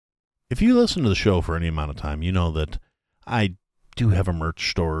If you listen to the show for any amount of time, you know that I do have a merch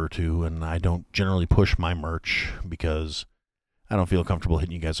store or two, and I don't generally push my merch because I don't feel comfortable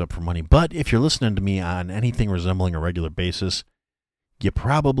hitting you guys up for money. But if you're listening to me on anything resembling a regular basis, you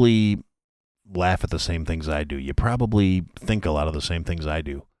probably laugh at the same things I do. You probably think a lot of the same things I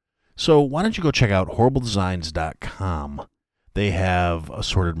do. So why don't you go check out horribledesigns.com. They have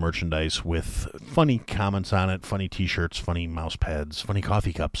assorted merchandise with funny comments on it, funny t-shirts, funny mouse pads, funny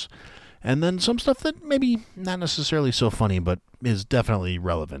coffee cups, and then some stuff that maybe not necessarily so funny, but is definitely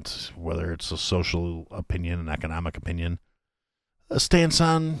relevant, whether it's a social opinion, an economic opinion, a stance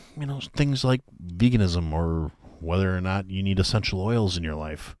on, things like veganism or whether or not you need essential oils in your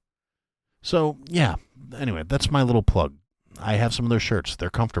life. So, yeah, anyway, that's my little plug. I have some of their shirts.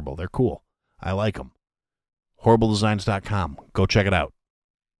 They're comfortable. They're cool. I like them. HorribleDesigns.com. Go check it out.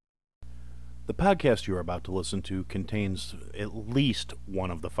 The podcast you are about to listen to contains at least one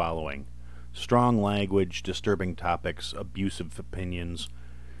of the following: strong language, disturbing topics, abusive opinions,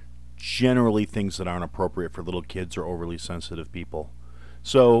 generally things that aren't appropriate for little kids or overly sensitive people.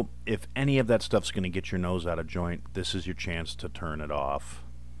 So, if any of that stuff's going to get your nose out of joint, this is your chance to turn it off.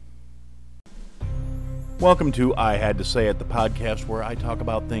 Welcome to I Had to Say It, the podcast where I talk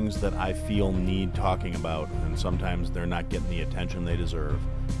about things that I feel need talking about, and sometimes they're not getting the attention they deserve.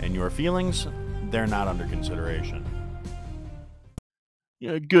 And your feelings, they're not under consideration.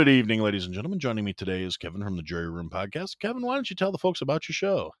 Yeah, good evening, ladies and gentlemen. Joining me today is Kevin from the Jury Room Podcast. Kevin, why don't you tell the folks about your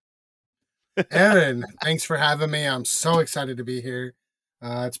show? Aaron, thanks for having me. I'm so excited to be here.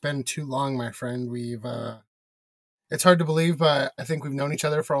 It's been too long, my friend. It's hard to believe, but I think we've known each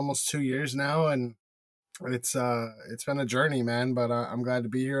other for almost 2 years now, and it's been a journey, man. But I'm glad to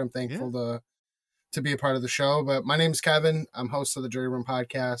be here. I'm thankful to be a part of the show. But my name's Kevin. I'm host of the Jury Room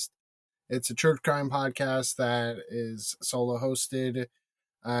Podcast. It's a true crime podcast that is solo hosted.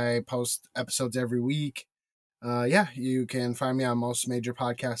 I post episodes every week. You can find me on most major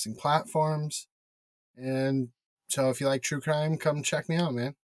podcasting platforms. And so if you like true crime, come check me out,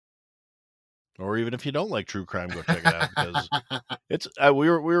 man. Or even if you don't like true crime, go check it out, because it's we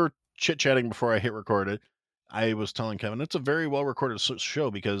were chit-chatting before I hit record. I was telling Kevin it's a very well-recorded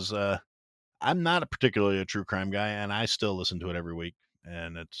show because I'm not particularly a true crime guy, and I still listen to it every week,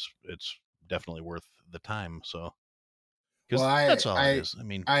 and it's definitely worth the time. So, because that's all it is.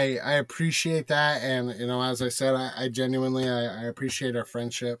 I appreciate that, and as I said, I genuinely I appreciate our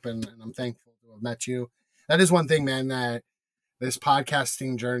friendship, and I'm thankful to have met you. That is one thing, man, that this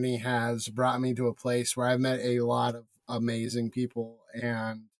podcasting journey has brought me to a place where I've met a lot of amazing people,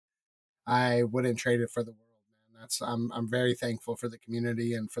 and I wouldn't trade it for the world, man. I'm very thankful for the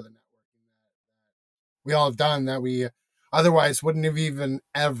community and for the networking that we all have done that we otherwise wouldn't have even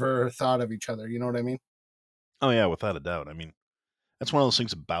ever thought of each other. You know what I mean? Oh yeah, without a doubt. I mean, that's one of those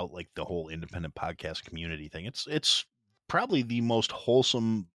things about like the whole independent podcast community thing. It's probably the most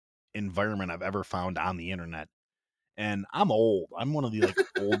wholesome environment I've ever found on the internet. And I'm old. I'm one of the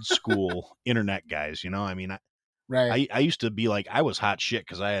old school internet guys, I mean, Right. I used to be like, I was hot shit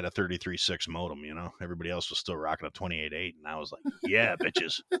because I had a 33.6 modem, Everybody else was still rocking a 28.8, and I was like, yeah,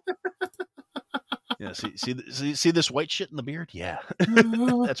 bitches. Yeah, see this white shit in the beard? Yeah.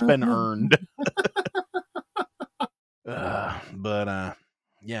 That's been earned.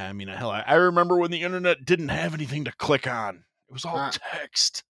 Yeah, I mean, hell, I remember when the internet didn't have anything to click on. It was all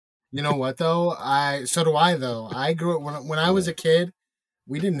text. You know what, though? So do I, though. I grew up when I was a kid.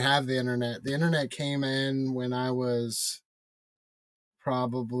 We didn't have the internet. The internet came in when I was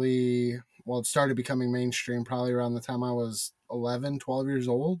it started becoming mainstream probably around the time I was 11, 12 years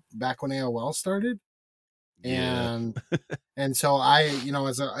old, back when AOL started. Yeah. And so I,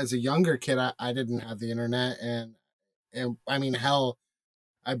 as a younger kid, I didn't have the internet, and I mean, hell,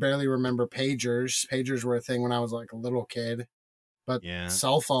 I barely remember pagers. Pagers were a thing when I was like a little kid. But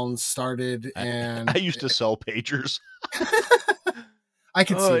cell phones started, and I used to sell pagers. I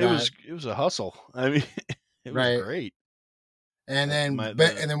could see that. It was a hustle. I mean, it was great. And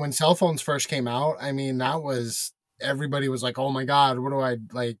then when cell phones first came out, I mean, that was, everybody was like, "Oh my God, what do I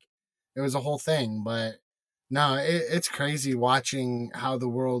like?" It was a whole thing. But no, it's crazy watching how the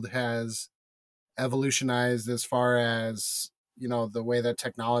world has evolutionized as far as the way that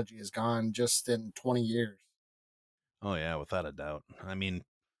technology has gone just in 20 years. Oh yeah, without a doubt. I mean,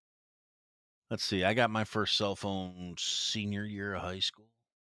 let's see. I got my first cell phone senior year of high school,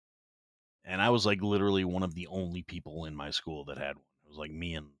 and I was like literally one of the only people in my school that had one. It was like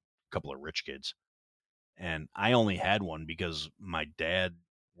me and a couple of rich kids, and I only had one because my dad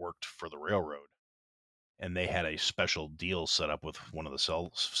worked for the railroad, and they had a special deal set up with one of the cell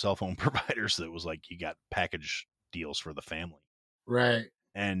phone providers that was like you got package deals for the family. Right.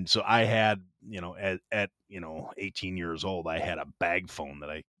 And so I had, at 18 years old, I had a bag phone that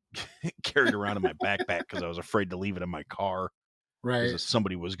I carried around in my backpack because I was afraid to leave it in my car because Right.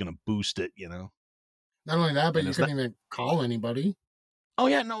 somebody was going to boost it, Not only that, but And you it's not. couldn't even call anybody. Oh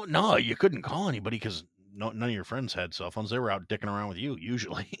yeah, no, you couldn't call anybody because none of your friends had cell phones. They were out dicking around with you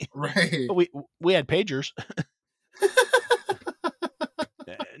usually. Right. But we had pagers.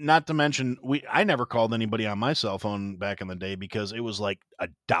 Not to mention, I never called anybody on my cell phone back in the day because it was like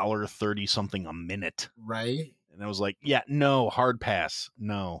 $1.30 something a minute. Right. And I was like, yeah, no, hard pass.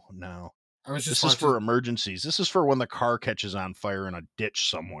 No. I was just This is for watching. emergencies. This is for when the car catches on fire in a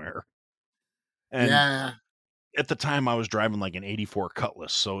ditch somewhere. And Yeah. at the time, I was driving like an 84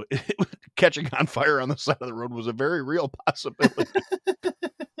 Cutlass. So catching on fire on the side of the road was a very real possibility.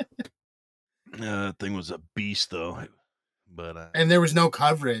 Thing was a beast, though. But And there was no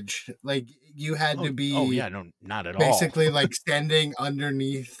coverage. Like you had to be. Oh yeah, no, not at basically all. like standing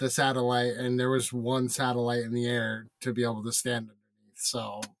underneath the satellite, and there was one satellite in the air to be able to stand underneath.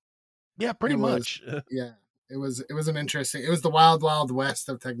 So yeah, pretty much. Yeah, it was an interesting. It was the wild west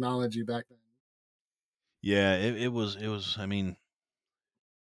of technology back then. Yeah, it was. I mean,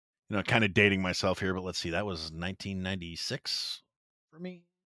 kind of dating myself here, but let's see. That was 1996 for me.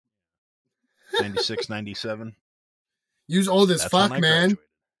 96, 97. You's old as That's when fuck, I man. graduated.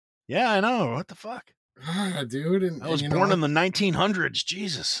 Yeah, I know. What the fuck? Ah, dude. And I was and born in the 1900s.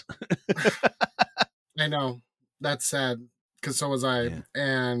 Jesus. I know. That's sad. Because so was I. Yeah.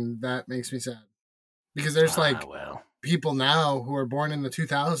 And that makes me sad. Because there's like people now who are born in the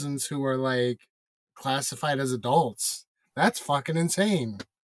 2000s who are like classified as adults. That's fucking insane.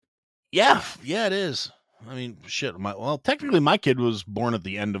 Yeah, it is. I mean, shit. Technically, my kid was born at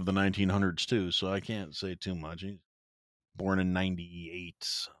the end of the 1900s too, so I can't say too much. He's born in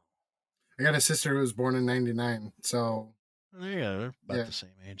 98. I got a sister who was born in 99, so yeah, they're about the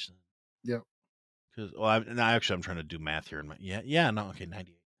same age then. Yep. Because I'm trying to do math here. Okay,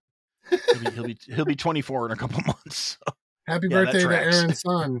 98. He'll be 24 in a couple months. So. Happy birthday to Aaron's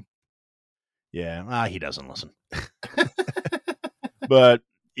son. Yeah, he doesn't listen. But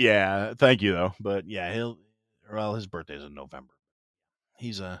yeah, thank you though. But yeah, his birthday's in November.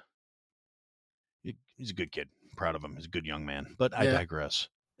 He's a good kid. Proud of him. He's a good young man. But I digress.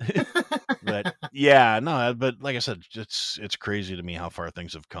 But yeah, no, but like I said, it's crazy to me how far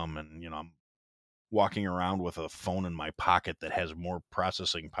things have come, and I'm walking around with a phone in my pocket that has more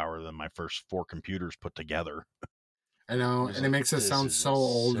processing power than my first 4 computers put together. I know, and it makes us sound so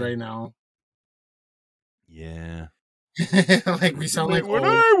old right now. Yeah. Like we sound like when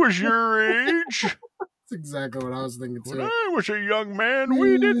old. I was your age. That's exactly what I was thinking too. When I was a young man,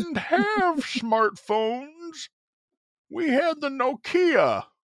 we didn't have smartphones. We had the Nokia.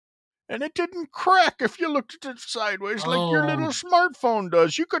 And it didn't crack if you looked at it sideways like your little smartphone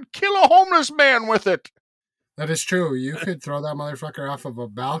does. You could kill a homeless man with it. That is true. You could throw that motherfucker off of a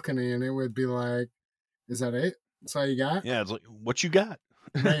balcony and it would be like, is that it? That's all you got? Yeah, it's like, what you got?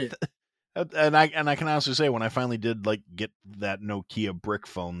 Right. And I can honestly say, when I finally did get that Nokia brick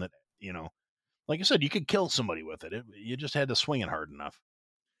phone that, like I said, you could kill somebody with it. You just had to swing it hard enough.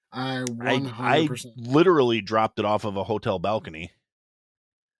 I 100%. I literally dropped it off of a hotel balcony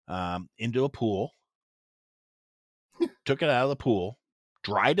into a pool, took it out of the pool,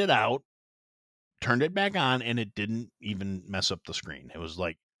 dried it out, turned it back on, and it didn't even mess up the screen. It was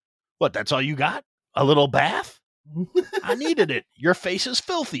like, what, that's all you got? A little bath? I needed it. Your face is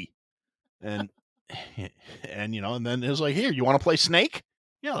filthy. And then it was like, here, you want to play Snake?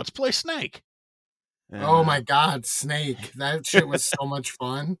 Yeah, let's play Snake. And, oh my God, Snake. That shit was so much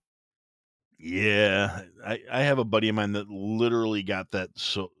fun. Yeah. I have a buddy of mine that literally got the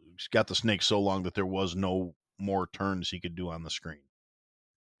Snake so long that there was no more turns he could do on the screen.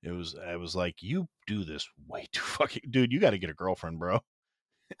 I was like, you do this way too fucking, dude, you got to get a girlfriend, bro.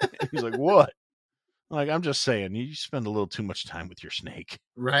 He's like, what? I'm like, I'm just saying, you spend a little too much time with your Snake.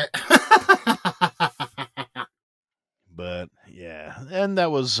 Right. But yeah, and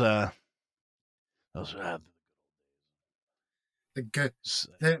that was the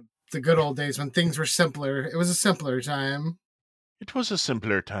good old days when things were simpler. It was a simpler time. It was a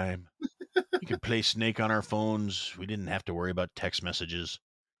simpler time. We could play Snake on our phones. We didn't have to worry about text messages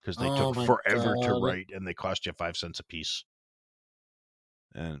because they took forever to write and they cost you 5 cents a piece.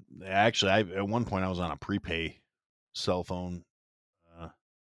 And actually, at one point I was on a prepay cell phone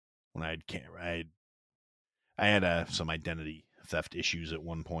when I had some identity theft issues at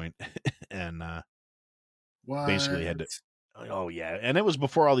one point, and basically had to. Oh yeah, and it was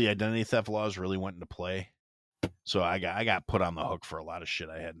before all the identity theft laws really went into play. So I got put on the hook for a lot of shit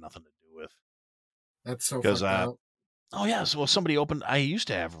I had nothing to do with. That's so fucked up. Oh yeah, so somebody opened. I used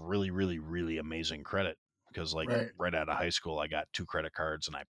to have really, really, really amazing credit because, like, Right. right out of high school, I got 2 credit cards,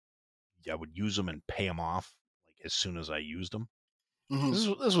 and I would use them and pay them off like as soon as I used them. Hmm. This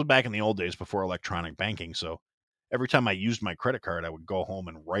was back in the old days before electronic banking. So every time I used my credit card, I would go home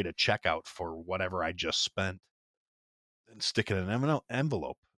and write a check out for whatever I just spent and stick it in an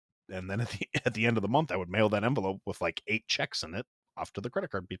envelope. And then at the end of the month, I would mail that envelope with like 8 checks in it off to the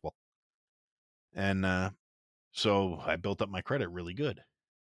credit card people. And so I built up my credit really good.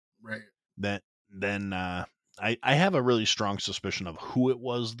 Right. That then I have a really strong suspicion of who it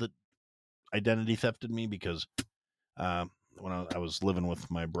was that identity thefted me because when I was living with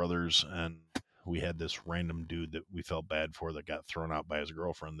my brothers and we had this random dude that we felt bad for that got thrown out by his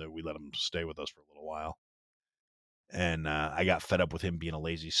girlfriend that we let him stay with us for a little while. And I got fed up with him being a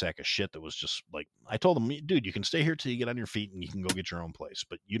lazy sack of shit that was just like, I told him, dude, you can stay here till you get on your feet and you can go get your own place,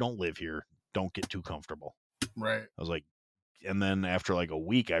 but you don't live here. Don't get too comfortable. Right. I was like, and then after like a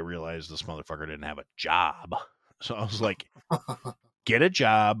week, I realized this motherfucker didn't have a job. So I was like, get a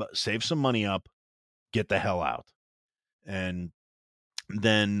job, save some money up, get the hell out. And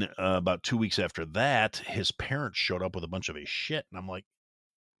then about 2 weeks after that, his parents showed up with a bunch of his shit. And I'm like,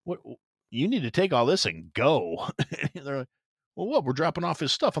 what? You need to take all this and go. And they're like, well, what? We're dropping off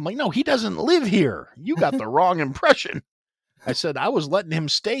his stuff. I'm like, no, he doesn't live here. You got the wrong impression. I said, I was letting him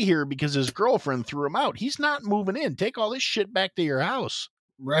stay here because his girlfriend threw him out. He's not moving in. Take all this shit back to your house.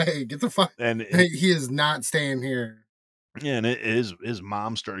 Right. Get the fuck. And He is not staying here. yeah, and his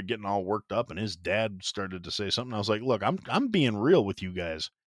mom started getting all worked up, and his dad started to say something. I was like, look, I'm being real with you guys.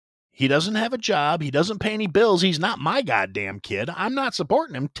 He doesn't have a job. He doesn't pay any bills. He's not my goddamn kid. I'm not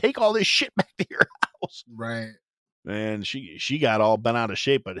supporting him. Take all this shit back to your house. Right. And she got all bent out of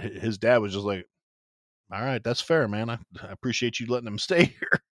shape, but his dad was just like, all right, that's fair, man. I appreciate you letting him stay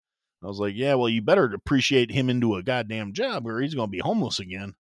here. I was like, yeah, well, you better appreciate him into a goddamn job or he's going to be homeless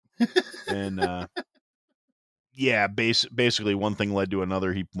again. And, yeah, basically one thing led to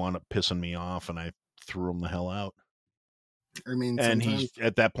another. He wound up pissing me off and I threw him the hell out. I mean, And sometimes.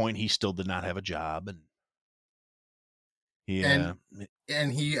 at that point, he still did not have a job. And he,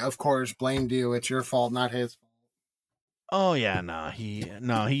 And he, of course, blamed you. It's your fault, not his fault. oh yeah,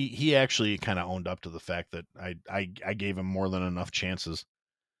 he actually kind of owned up to the fact that I gave him more than enough chances.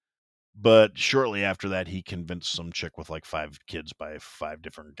 But shortly after that, he convinced some chick with like 5 kids by 5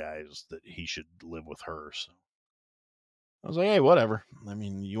 different guys that he should live with her. So I was like, hey, whatever. I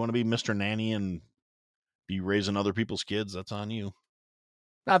mean, you want to be Mr. Nanny and be raising other people's kids? That's on you.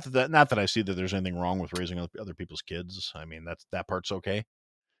 Not that I see that there's anything wrong with raising other people's kids. I mean, that part's okay.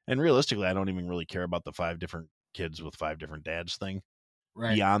 And realistically, I don't even really care about the 5 different kids with 5 different dads thing.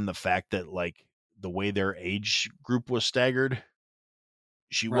 Right. Beyond the fact that like the way their age group was staggered,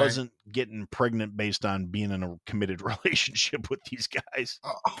 she Right. wasn't getting pregnant based on being in a committed relationship with these guys.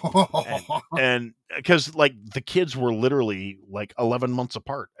 And because like the kids were literally like 11 months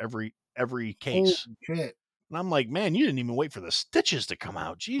apart every case. Oh, shit. And I'm like, man, you didn't even wait for the stitches to come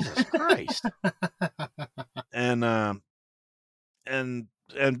out. Jesus Christ. and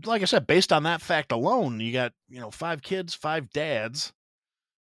like I said, based on that fact alone, you got, 5 kids, 5 dads.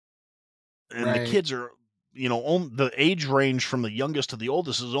 And Right. the kids are, the age range from the youngest to the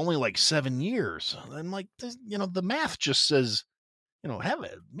oldest is only like 7 years. And like, the math just says, have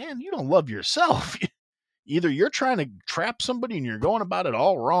it, man, you don't love yourself. Either you're trying to trap somebody and you're going about it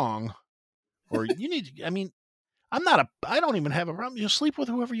all wrong, or you need to, I mean, I don't even have a problem. You sleep with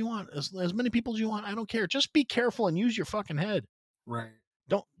whoever you want, as many people as you want. I don't care. Just be careful and use your fucking head. Right.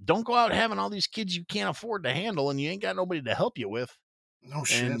 Don't go out having all these kids you can't afford to handle and you ain't got nobody to help you with. No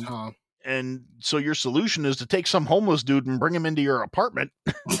shit, huh? And so your solution is to take some homeless dude and bring him into your apartment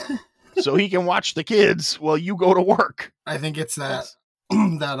so he can watch the kids while you go to work. I think it's that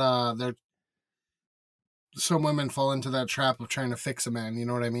they're some women fall into that trap of trying to fix a man. You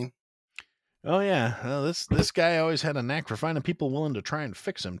know what I mean? Oh yeah, well, this guy always had a knack for finding people willing to try and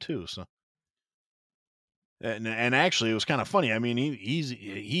fix him too. So, and actually, it was kind of funny. I mean, he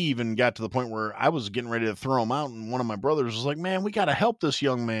even got to the point where I was getting ready to throw him out, and one of my brothers was like, "Man, we got to help this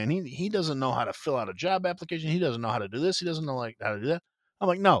young man. He doesn't know how to fill out a job application. He doesn't know how to do this. He doesn't know how to do that." I'm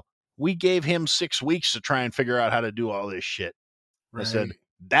like, "No, we gave him 6 weeks to try and figure out how to do all this shit." Right. I said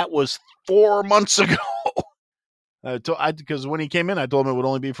that was 4 months ago. Because when he came in, I told him it would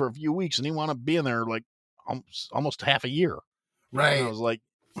only be for a few weeks, and he wanted to be in there like almost half a year. Right. And I was like,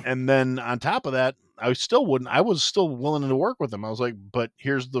 and then on top of that, I was still willing to work with him. I was like, but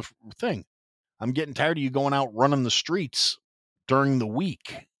here's the thing. I'm getting tired of you going out running the streets during the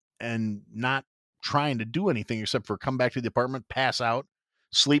week and not trying to do anything except for come back to the apartment, pass out,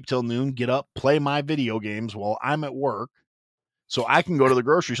 sleep till noon, get up, play my video games while I'm at work, so I can go to the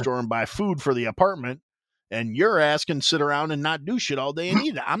grocery store and buy food for the apartment, and your ass can sit around and not do shit all day and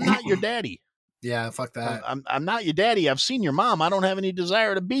eat it. I'm not your daddy. Yeah, fuck that. I'm not your daddy. I've seen your mom. I don't have any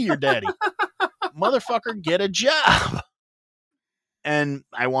desire to be your daddy. Motherfucker, get a job. And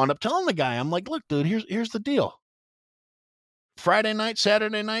I wound up telling the guy, I'm like, look, dude, here's the deal. Friday night,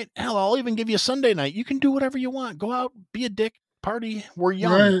 Saturday night, hell, I'll even give you Sunday night. You can do whatever you want. Go out, be a dick, party. We're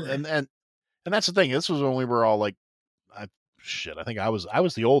young. Right. And that's the thing. This was when we were all like, I think I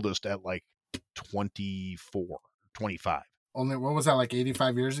was the oldest at like 24, 25. Only, what was that, like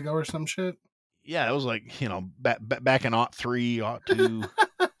 85 years ago or some shit? Yeah, it was like, back in 03, 02.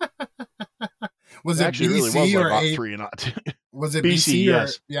 Was it actually BC really was or like 8? 03 and 02. Was it BC, BC?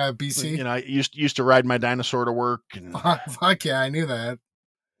 yes. Yeah, BC. I used to ride my dinosaur to work. And Fuck yeah, I knew that.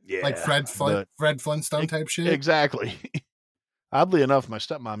 yeah, Like Fred Flintstone type shit. Exactly. Oddly enough, my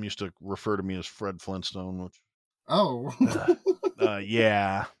stepmom used to refer to me as Fred Flintstone, which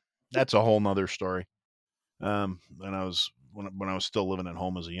yeah, that's a whole nother story. When I was still living at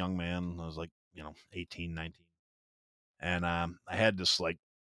home as a young man, I was like, 18, 19. And I had this like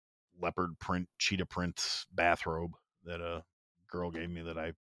leopard print, cheetah print bathrobe that a girl gave me that I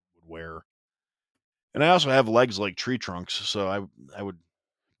would wear. And I also have legs like tree trunks, so I would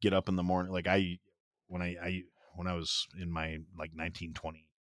get up in the morning, like when I was in my like 1920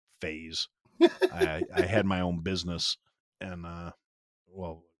 phase, I had my own business, and a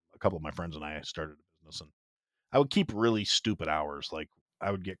couple of my friends and I started a business, and I would keep really stupid hours. Like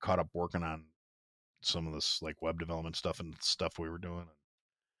I would get caught up working on some of this like web development stuff and stuff we were doing.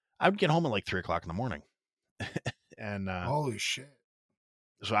 I would get home at like 3:00 in the morning, and holy shit.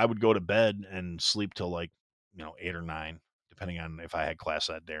 So I would go to bed and sleep till like 8 or 9, depending on if I had class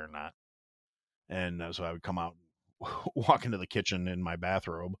that day or not. And so I would come out, walk into the kitchen in my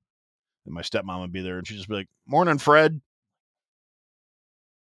bathrobe, and my stepmom would be there, and she'd just be like, "Morning, Fred."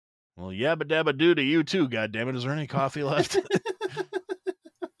 Well, yabba dabba doo to you too. God damn it! Is there any coffee left?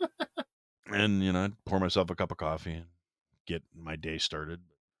 And I'd pour myself a cup of coffee and get my day started.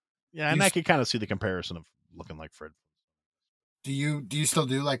 Yeah, and I could kind of see the comparison of looking like Fred. Do you still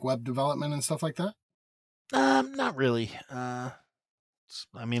do like web development and stuff like that? Not really. A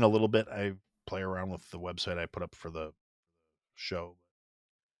little bit. I play around with the website I put up for the show.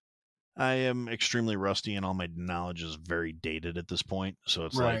 I am extremely rusty, and all my knowledge is very dated at this point. So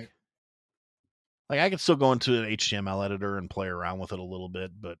it's right. like I could still go into an HTML editor and play around with it a little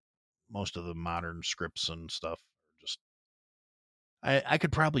bit, but most of the modern scripts and stuff are just. I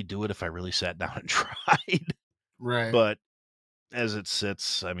could probably do it if I really sat down and tried. Right. But as it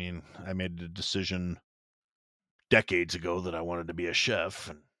sits, I made a decision decades ago that I wanted to be a chef,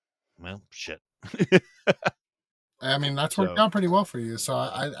 and well, shit. That's worked out pretty well for you,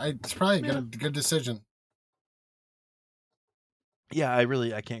 so it's probably a good decision. Yeah,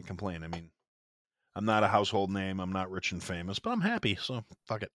 I can't complain. I'm not a household name, I'm not rich and famous, but I'm happy, so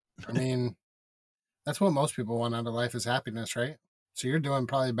fuck it. That's what most people want out of life is happiness, right? So you're doing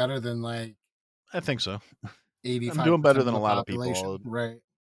probably better than like I think so. 85%. I'm doing better than a lot of people. Right.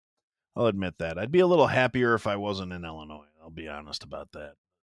 I'll admit that. I'd be a little happier if I wasn't in Illinois. I'll be honest about that.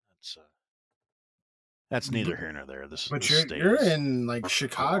 That's neither here nor there. But you're in like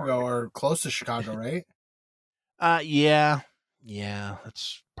Chicago or close to Chicago, right? Yeah.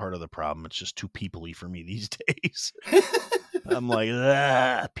 That's part of the problem. It's just too people-y for me these days. I'm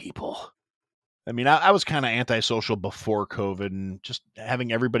like, people. I was kind of antisocial before COVID, and just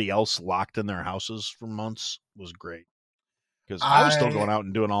having everybody else locked in their houses for months was great. Because I was still going out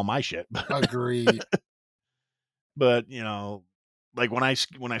and doing all my shit. Agree. But, like when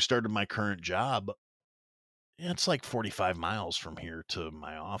I started my current job, it's like 45 miles from here to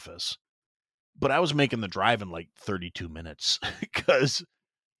my office. But I was making the drive in like 32 minutes because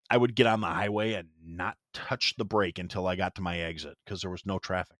I would get on the highway and not touch the brake until I got to my exit because there was no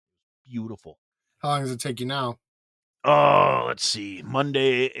traffic. Beautiful. How long does it take you now? Oh, let's see.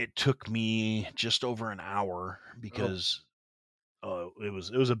 Monday, it took me just over an hour because it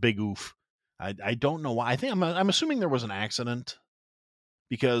was a big oof. I don't know why. I think I'm assuming there was an accident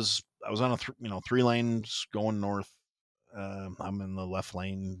because I was on 3 lanes going north. I'm in the left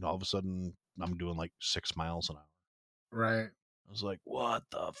lane. All of a sudden, I'm doing like 6 miles an hour. Right. I was like, what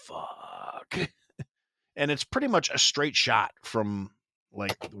the fuck? And it's pretty much a straight shot from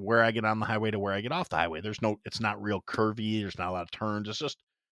like where I get on the highway to where I get off the highway. It's not real curvy. There's not a lot of turns. It's just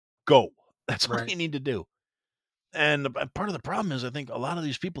go. That's all you need to do. And part of the problem is I think a lot of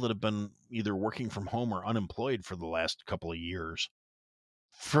these people that have been either working from home or unemployed for the last couple of years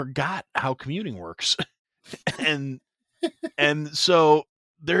forgot how commuting works. and so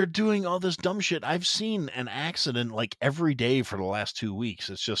they're doing all this dumb shit. I've seen an accident like every day for the last 2 weeks.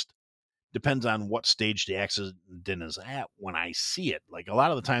 It's just depends on what stage the accident is at when I see it. Like a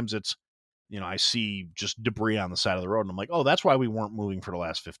lot of the times it's, I see just debris on the side of the road and I'm like, oh, that's why we weren't moving for the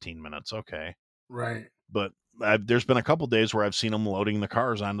last 15 minutes. Okay. Right. But there's been a couple days where I've seen them loading the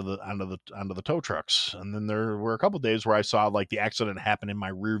cars onto the tow trucks. And then there were a couple days where I saw like the accident happen in my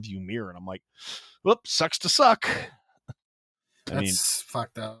rear view mirror. And I'm like, whoop, sucks to suck. That's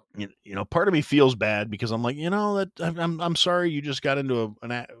fucked up. Part of me feels bad because I'm like, that I'm sorry you just got into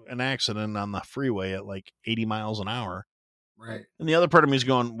an accident on the freeway at like 80 miles an hour. Right. And the other part of me is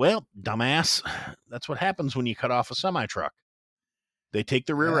going, well, dumbass, that's what happens when you cut off a semi truck. They take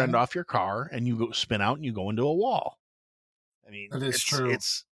the rear end off your car and you go spin out and you go into a wall. I mean, that is true.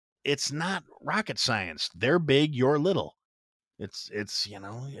 It's not rocket science. They're big, you're little. It's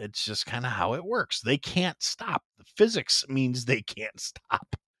just kind of how it works. They can't stop. The physics means they can't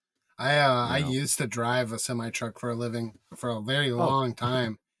stop. I used to drive a semi truck for a living for a very long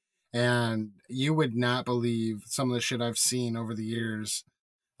time, and you would not believe some of the shit I've seen over the years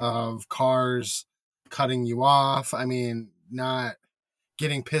of cars cutting you off. I mean, not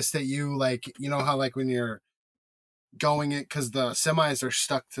getting pissed at you, like how like when you're going it because the semis are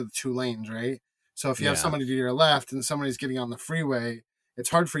stuck to the 2 lanes, right? So if you have somebody to your left and somebody's getting on the freeway, it's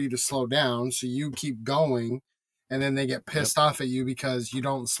hard for you to slow down. So you keep going, and then they get pissed off at you because you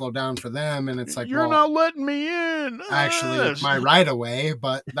don't slow down for them. And it's like, you're not letting me in. Actually, it's my right of way,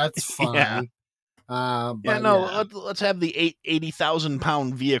 but that's fine. Let's have the 80,000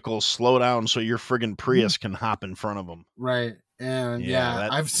 pound vehicle slow down so your friggin' Prius can hop in front of them. Right. And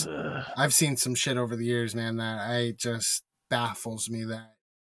I've seen some shit over the years, man, that just baffles me that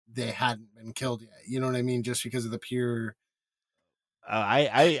they hadn't been killed yet. You know what I mean? Just because of the pure.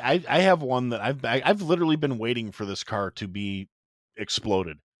 I have one that I've literally been waiting for this car to be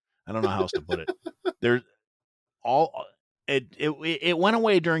exploded. I don't know how else to put it. It went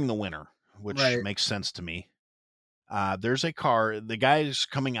away during the winter, which makes sense to me. There's a car. The guy's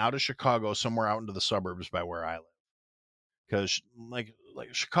coming out of Chicago somewhere out into the suburbs by where I live, because like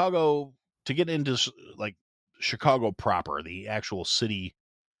Chicago, to get into like Chicago proper, the actual city.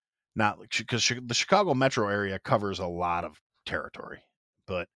 Not because the Chicago metro area covers a lot of territory,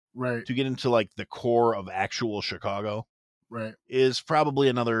 but to get into like the core of actual Chicago, is probably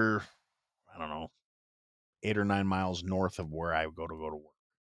another, I don't know, 8 or 9 miles north of where I go to work.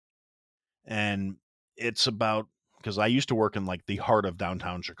 And it's about, because I used to work in like the heart of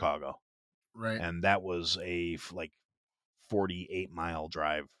downtown Chicago, and that was a like 48-mile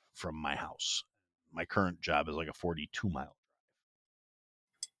drive from my house. My current job is like a 42-mile.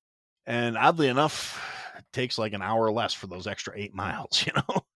 And oddly enough, it takes like an hour less for those extra 8 miles,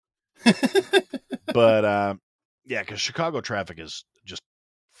 But because Chicago traffic is just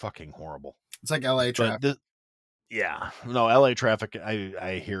fucking horrible. It's like LA traffic. LA traffic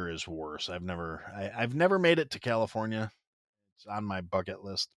I hear is worse. I've never made it to California. It's on my bucket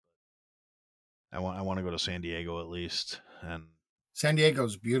list. I want to go to San Diego at least, and San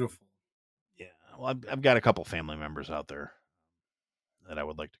Diego's beautiful. Yeah, well, I've got a couple family members out there that I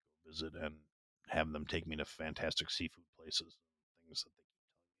would like to visit and have them take me to fantastic seafood places, things that they keep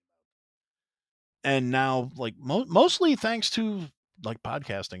telling me about. And now, like mostly thanks to like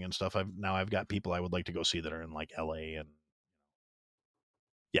podcasting and stuff, I've got people I would like to go see that are in like LA, and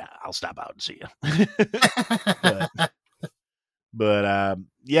I'll stop out and see you. but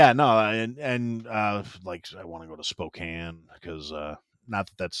like I want to go to Spokane because not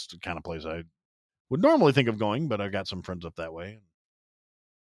that that's the kind of place I would normally think of going, but I got some friends up that way.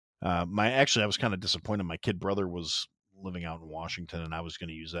 I was kind of disappointed. My kid brother was living out in Washington, and I was going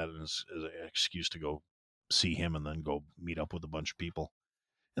to use that as an excuse to go see him and then go meet up with a bunch of people.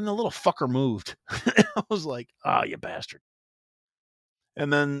 And the little fucker moved. I was like, "Oh, you bastard!"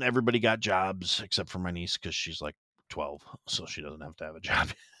 And then everybody got jobs except for my niece because she's like 12, so she doesn't have to have a job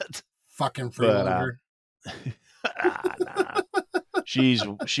yet. Fucking freeloader. Nah.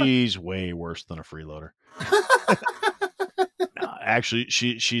 She's way worse than a freeloader. Actually,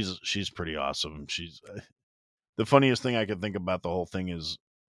 she's pretty awesome. She's the funniest thing I could think about the whole thing is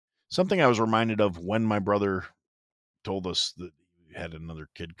something I was reminded of when my brother told us that he had another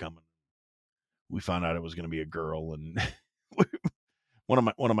kid coming. We found out it was going to be a girl, and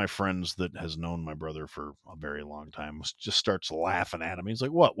one of my friends that has known my brother for a very long time just starts laughing at him. He's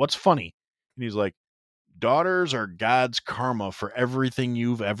like, "What? What's funny?" And he's like, "Daughters are God's karma for everything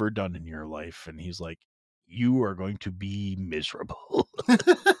you've ever done in your life." And he's like, "You are going to be miserable."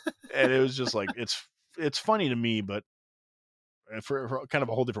 And it was just like, it's funny to me, but for kind of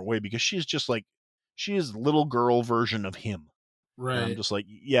a whole different way, because she's just like, she is little girl version of him. And I'm Right. just like,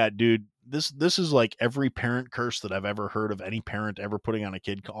 yeah, dude, this is like every parent curse that I've ever heard of any parent ever putting on a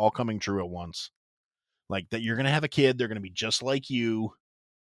kid, all coming true at once. Like that, you're gonna have a kid, they're gonna be just like you.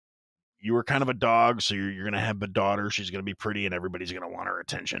 You were kind of a dog, so you're gonna have a daughter. She's gonna be pretty, and everybody's gonna want her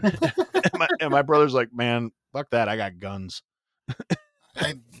attention. and my brother's like, man, fuck that. I got guns.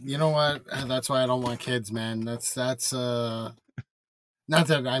 You know what? That's why I don't want kids, man. That's not that not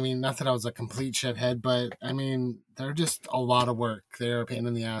that I was a complete shithead, but I mean they're just a lot of work. They're a pain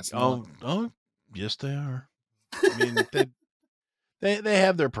in the ass. Oh, yes, they are. I mean, they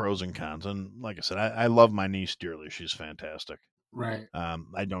have their pros and cons, and like I said, I love my niece dearly. She's fantastic. Right.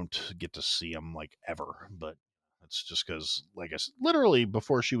 I don't get to see them like ever, but it's just because, like I said, literally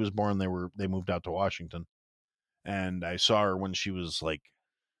before she was born, they moved out to Washington, and I saw her when she was like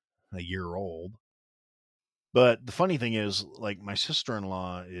a year old. But the funny thing is, like my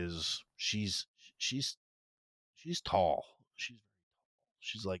sister-in-law is she's tall.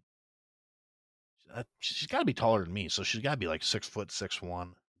 She's like she's got to be taller than me, so she's got to be like 6 foot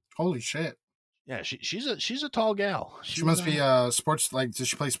 6'1". Holy shit. Yeah, she's a tall gal. She must be sports. Like, does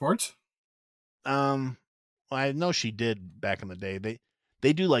she play sports? Well, I know she did back in the day.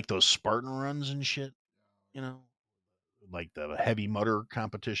 They do like those Spartan runs and shit, you know, like the heavy motor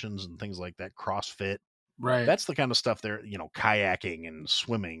competitions and things like that. CrossFit. Right. That's the kind of stuff there. You know, kayaking and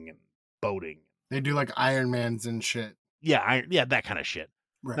swimming and boating. They do like Ironmans and shit. Yeah, that kind of shit.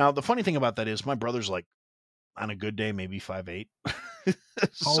 Right. Now the funny thing about that is my brother's like on a good day maybe 5'8".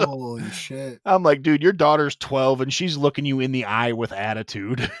 So, holy shit. I'm like, dude, your daughter's 12 and she's looking you in the eye with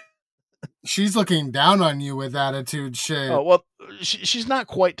attitude. She's looking down on you with attitude, shit. Oh, well, she's not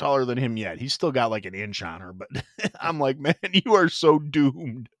quite taller than him yet. He's still got like an inch on her, but I'm like, man, you are so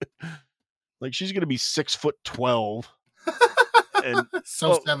doomed. Like she's going to be 6'12". And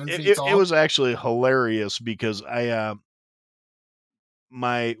so 7 feet tall. It was actually hilarious because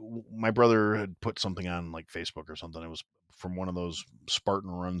my brother had put something on like Facebook or something. It was from one of those Spartan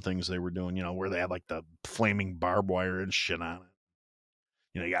run things they were doing, you know, where they had like the flaming barbed wire and shit on it.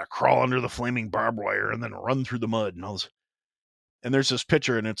 You know, you got to crawl under the flaming barbed wire and then run through the mud and all this. And there's this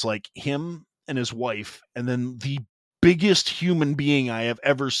picture and it's like him and his wife and then the biggest human being I have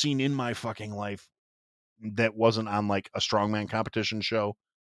ever seen in my fucking life that wasn't on like a strongman competition show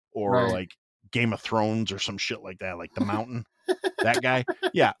or like Game of Thrones or some shit like that, like The Mountain. That guy.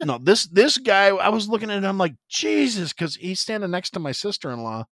 Yeah. No, this guy, I was looking at him, I'm like, Jesus, because he's standing next to my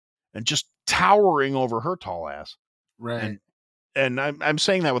sister-in-law and just towering over her tall ass. Right. And I'm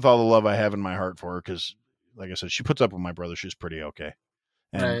saying that with all the love I have in my heart for her, because like I said, she puts up with my brother. She's pretty okay.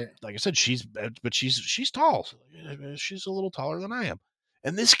 And like I said, she's tall. She's a little taller than I am.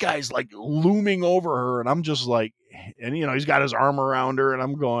 And this guy's like looming over her, and I'm just like, and you know, he's got his arm around her, and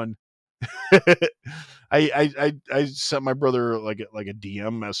I'm going. I sent my brother like a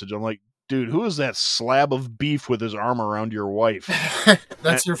DM message. I'm like, dude, who is that slab of beef with his arm around your wife?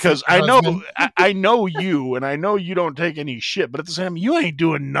 That's your because I know you, and I know you don't take any shit, but at the same time, you ain't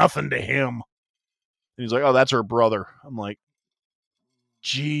doing nothing to him. And he's like, oh, that's her brother. I'm like,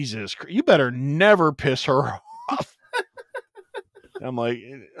 Jesus, you better never piss her off. I'm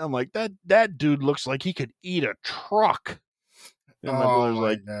like that dude looks like he could eat a truck. And my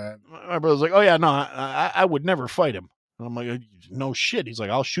brother's like, oh yeah, no, I would never fight him. And I'm like, no shit. He's like,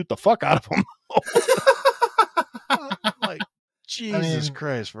 I'll shoot the fuck out of him. I'm like, Jesus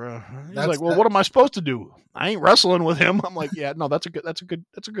Christ, bro. He's like, well, what am I supposed to do? I ain't wrestling with him. I'm like, yeah, no, that's a good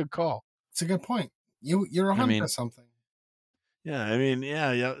call. It's a good point. You're a hunter something. Yeah, I mean,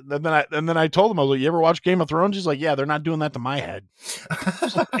 yeah. And then I told him, I was like, you ever watch Game of Thrones? He's like, yeah, they're not doing that to my head.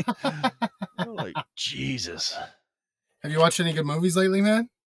 I'm like, Jesus. Have you watched any good movies lately, man?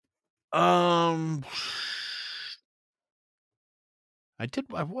 I did.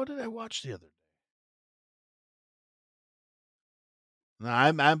 What did I watch the other day? No,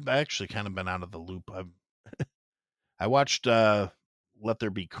 I've actually kind of been out of the loop. I watched Let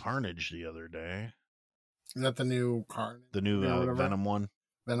There Be Carnage the other day. Is that the new Carnage? The new Venom one?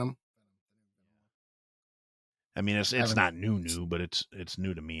 Venom. I mean, it's not new, but it's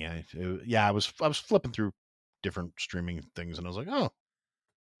new to me. I was flipping through different streaming things, and I was like, oh,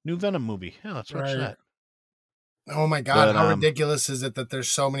 new Venom movie. Yeah, let's watch that. Oh my God, how ridiculous is it that there's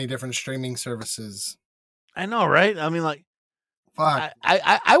so many different streaming services? I know, right? I mean, like, fuck.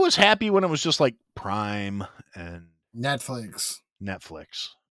 I was happy when it was just like Prime and Netflix.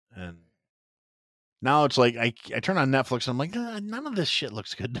 And now it's like I turn on Netflix and I'm like, none of this shit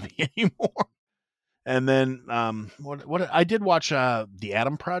looks good to me anymore. And then what I did watch The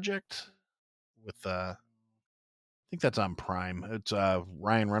Adam Project with I think that's on Prime. It's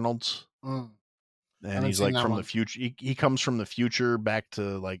Ryan Reynolds. I and haven't he's seen like that from the one. future. He comes from the future back to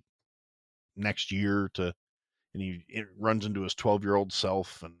like next year and it runs into his 12-year-old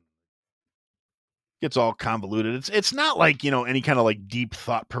self and gets all convoluted. It's not like, any kind of like deep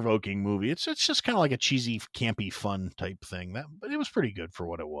thought provoking movie. It's just kind of like a cheesy, campy, fun type thing. But it was pretty good for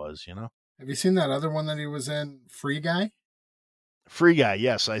what it was. Have you seen that other one that he was in, Free Guy? Free Guy,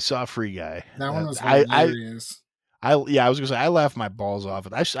 yes, I saw Free Guy. That one was I hilarious. yeah, I was gonna say I laughed my balls off.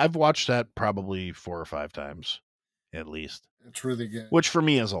 I've watched that probably 4 or 5 times at least, It's really good. which for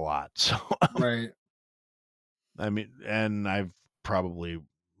me is a lot. So Right. I mean, and I've probably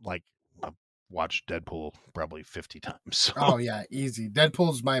like I've watched Deadpool probably 50 times. So Oh yeah, easy.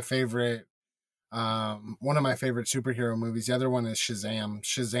 Deadpool's my favorite. One of my favorite superhero movies. The other one is Shazam.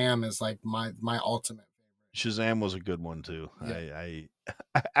 Shazam is like my ultimate Shazam was a good one too. favorite.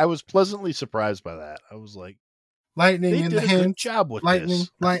 I was pleasantly surprised by that. I was like, Lightning they in the did a good hands. job with Lightning,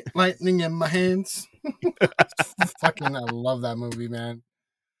 this. lightning in my hands. Fucking, I love that movie, man.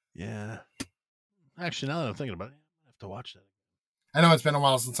 Yeah. Actually, now that I'm thinking about it, I have to watch that. I know it's been a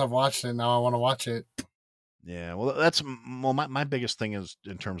while since I've watched it. Now I want to watch it. Yeah, well, my biggest thing is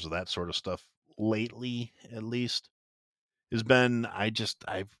in terms of that sort of stuff lately, at least, has been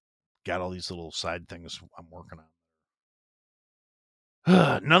I've got all these little side things I'm working on.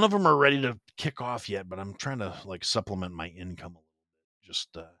 None of them are ready to kick off yet, but I'm trying to like supplement my income a little bit.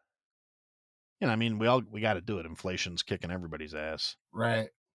 Just I mean, we got to do it. Inflation's kicking everybody's ass, Right.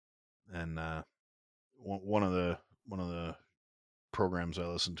 and one of the programs I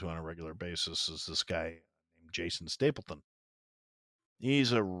listen to on a regular basis is this guy named Jason Stapleton.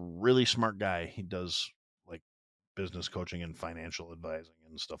 He's a really smart guy. He does like business coaching and financial advising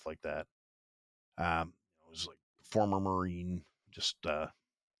and stuff like that. He was like former Marine, just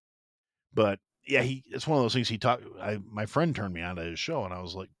but yeah, it's one of those things he talked. My friend turned me on to his show, and I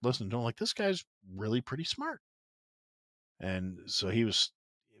was like, listening to him, like this guy's really pretty smart. And so he was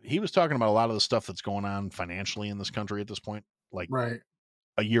talking about a lot of the stuff that's going on financially in this country at this point, like Right.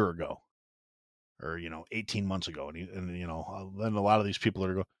 a year ago or 18 months ago, and then a lot of these people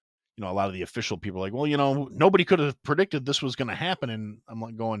are a lot of the official people are like, well, nobody could have predicted this was going to happen, and I'm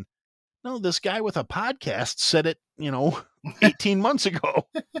like going, no, this guy with a podcast said it 18 months ago,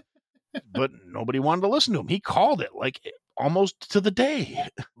 but nobody wanted to listen to him. He called it like almost to the day,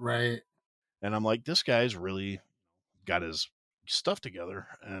 Right. and I'm like, this guy's really got his stuff together.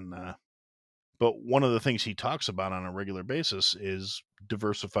 And but one of the things he talks about on a regular basis is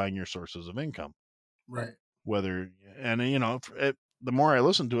diversifying your sources of income. Right. Whether and the more I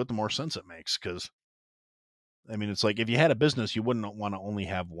listen to it, the more sense it makes. Because I mean, it's like if you had a business, you wouldn't want to only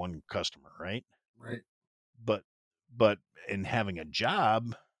have one customer, right? Right. But but in having a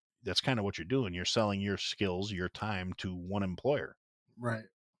job, that's kind of what you're doing. You're selling your skills, your time to one employer, Right.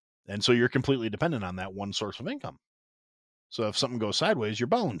 and so you're completely dependent on that one source of income. So if something goes sideways, you're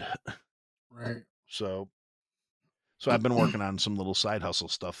boned. Right. So I've been working on some little side hustle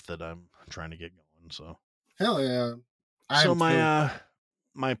stuff that I'm trying to get going. So Hell yeah. I so am too.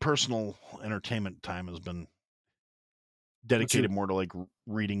 my personal entertainment time has been What's dedicated your, more to like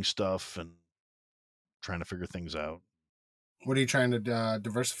reading stuff and trying to figure things out. what are you trying to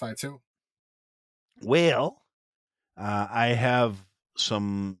diversify to? Well, I have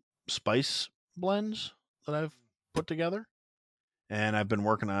some spice blends that I've put together, and I've been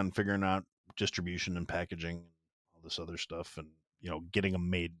working on figuring out distribution and packaging and all this other stuff, and getting them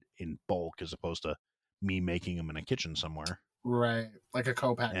made in bulk as opposed to me making them in a kitchen somewhere. Right. Like a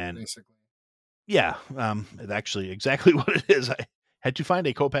co-packer, And basically. yeah, it's actually exactly what it is. I had to find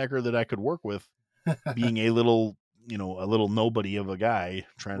a co-packer that I could work with, being a little nobody of a guy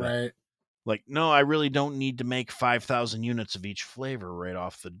trying to Right. like, no, I really don't need to make 5,000 units of each flavor right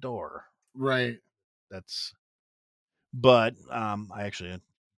off the door. Right. But I actually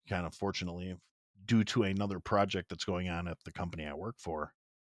kind of fortunately, due to another project that's going on at the company I work for,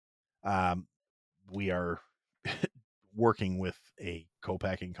 we are working with a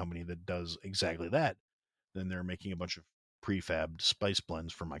co-packing company that does exactly that. Then they're making a bunch of prefabbed spice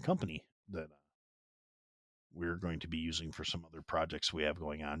blends for my company that we're going to be using for some other projects we have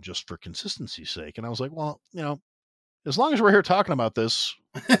going on just for consistency's sake. And I was like, well, as long as we're here talking about this,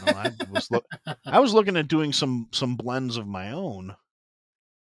 I was looking at doing some blends of my own.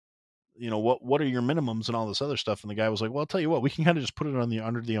 What are your minimums and all this other stuff? And the guy was like, well, I'll tell you what, we can kind of just put it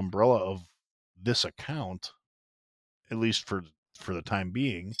under the umbrella of this account, at least for the time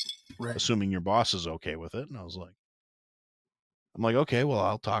being, Right. assuming your boss is okay with it. And I'm like, okay, well,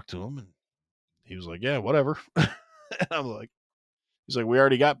 I'll talk to him. And he was like, yeah, whatever. And I'm like, he's like, we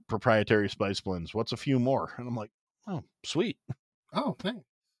already got proprietary spice blends. What's a few more? And I'm like, oh, sweet. Oh, thanks.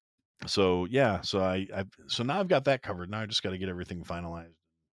 So yeah, so now I've got that covered. Now I just got to get everything finalized,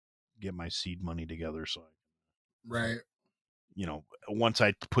 get my seed money together. So Right. once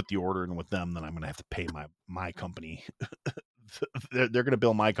I put the order in with them, then I'm going to have to pay my company. They're going to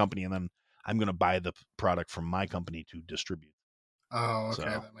bill my company, and then I'm going to buy the product from my company to distribute. Oh, okay, So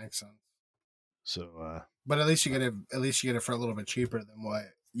that makes sense. so But at least you get it for a little bit cheaper than what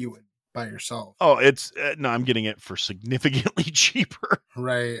you would by yourself. oh, it's no, I'm getting it for significantly cheaper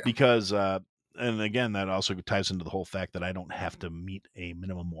Right. because and again, that also ties into the whole fact that I don't have to meet a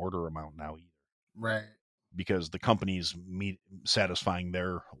minimum order amount now either. Right. Because the company's satisfying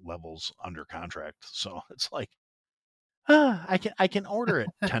their levels under contract. So it's like, I can order it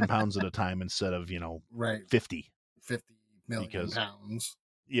 10 pounds at a time instead of, Right. 50. 50 million Because pounds.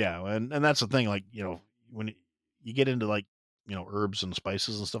 yeah, and that's the thing, like, when you get into like, herbs and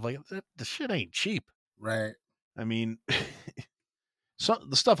spices and stuff like that, the shit ain't cheap. Right. I mean,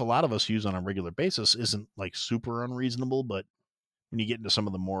 the stuff a lot of us use on a regular basis isn't like super unreasonable, but when you get into some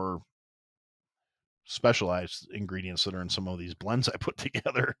of the more specialized ingredients that are in some of these blends I put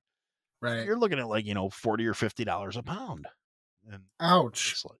together, Right. you're looking at like, $40 or $50 a pound. And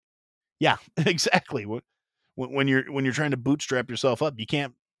Ouch. it's like, yeah, exactly. When you're trying to bootstrap yourself up, you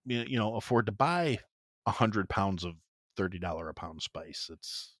can't, afford to buy 100 pounds of $30 a pound spice.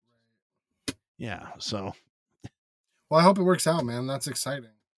 It's, yeah. So, Well, I hope it works out, man. That's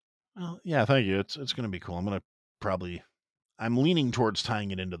exciting. well, yeah, thank you. It's going to be cool. I'm leaning towards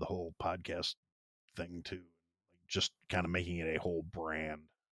tying it into the whole podcast thing too. Like just kind of making it a whole brand.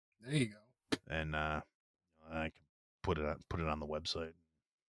 There you go. And, I can put it on the website.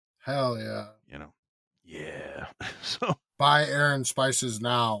 Hell yeah. Yeah. So, Buy Aaron spices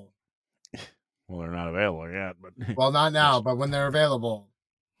now. well, they're not available yet, but Well, not now, but when they're available.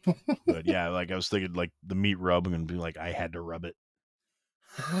 but yeah, like I was thinking, like the meat rub, and be like, I had to rub it.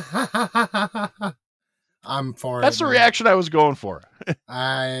 I'm for That's it. the Man. reaction I was going for.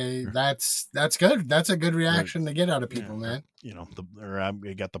 That's good. That's a good reaction to get out of people, man. I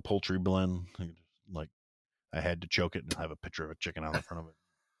got the poultry blend. Like I had to choke it and have a picture of a chicken on the front of it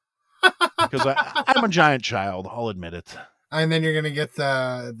because I'm a giant child. I'll admit it. And then you're gonna get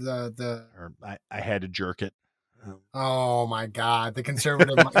the. Or I had to jerk it. Oh my God, the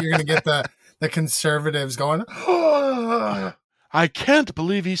conservative. You're gonna get the conservatives going. I can't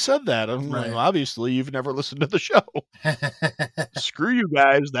believe he said that. I'm Right. like, obviously, you've never listened to the show. Screw you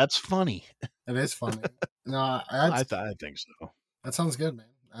guys. That's funny. It is funny. No, I think so. That sounds good,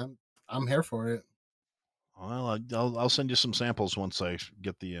 man. I'm here for it. Well, I'll send you some samples once I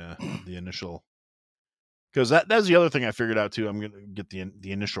get the initial. Because that's the other thing I figured out too. I'm gonna get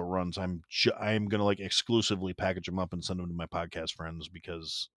the initial runs. I'm gonna like exclusively package them up and send them to my podcast friends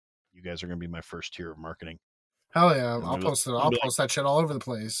because you guys are gonna be my first tier of marketing. Hell yeah! I'll post it. I'll post that shit all over the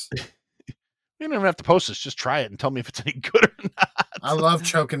place. You don't even have to post this. Just try it and tell me if it's any good or not. I love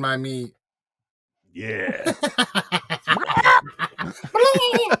choking my meat. Yeah.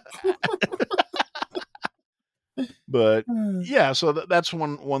 But yeah, so that's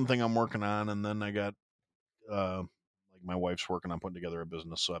one thing I'm working on, and then I got like my wife's working on putting together a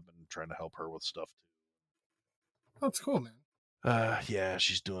business, so I've been trying to help her with stuff too. That's cool, man. Yeah,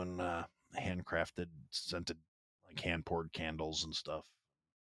 she's doing handcrafted, scented, like hand poured candles and stuff.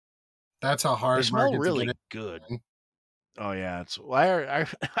 That's a hard. They smell market really to get good. in. Oh yeah,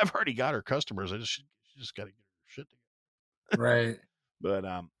 I've already got her customers. She just got to get her shit together. Right.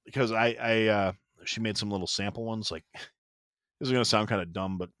 But because she made some little sample ones. Like this is gonna sound kind of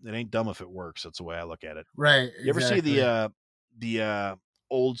dumb, but it ain't dumb if it works. That's the way I look at it. Right. You ever see the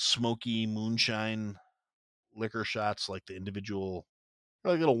old smoky moonshine liquor shots, like the individual,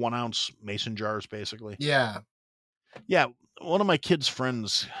 like little 1 ounce mason jars, basically? Yeah. Yeah. One of my kids'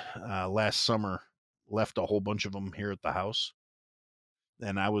 friends last summer left a whole bunch of them here at the house,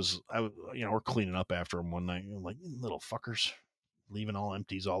 and we're cleaning up after them one night. I'm like, little fuckers, leaving all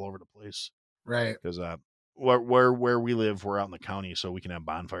empties all over the place. Right. Because where we live, we're out in the county, so we can have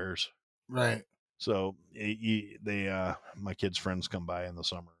bonfires. Right. So my kids' friends come by in the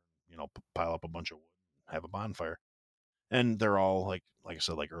summer, pile up a bunch of wood, have a bonfire, and they're all like I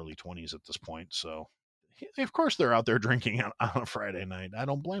said, like early 20s at this point. So of course they're out there drinking on a Friday night. I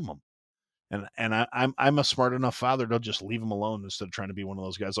don't blame them. And I'm a smart enough father to just leave them alone instead of trying to be one of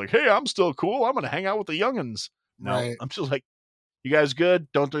those guys like, hey, I'm still cool. I'm going to hang out with the youngins. No, Right. I'm just like, you guys good?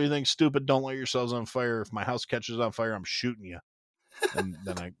 Don't do anything stupid. Don't light yourselves on fire. If my house catches on fire, I'm shooting you. And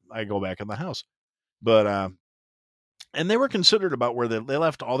then I go back in the house. But and they were considered about where they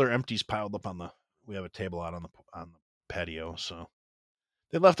left all their empties piled up we have a table out on the patio, so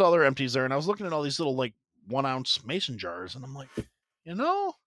they left all their empties there. And I was looking at all these little like 1 ounce mason jars, and I'm like,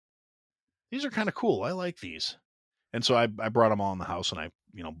 these are kind of cool. I like these. And so I brought them all in the house and I,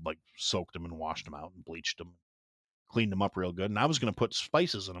 like soaked them and washed them out and bleached them, cleaned them up real good. And I was going to put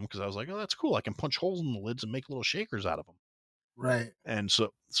spices in them because I was like, oh, that's cool. I can punch holes in the lids and make little shakers out of them. Right. And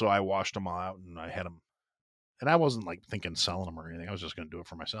so I washed them all out and I had them. And I wasn't like thinking selling them or anything. I was just going to do it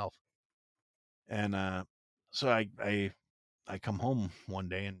for myself. And so I come home one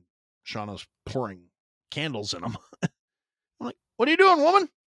day and Shauna's pouring candles in them. I'm like, what are you doing, woman?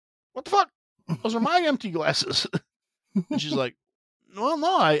 What the fuck? Those are my empty glasses. And she's like, well,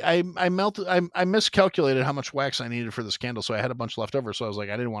 no, I melted, I miscalculated how much wax I needed for this candle. So I had a bunch left over. So I was like,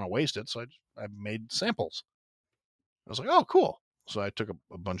 I didn't want to waste it. So I made samples. I was like, oh, cool. So I took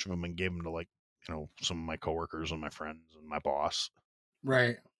a bunch of them and gave them to like, some of my coworkers and my friends and my boss.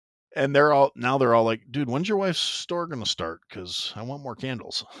 Right. And they're all like, dude, when's your wife's store going to start? Because I want more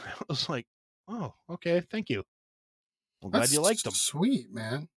candles. I was like, oh, okay, thank you. I'm glad you liked them. Sweet,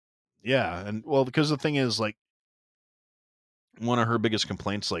 man. Yeah. And well, because the thing is, like, one of her biggest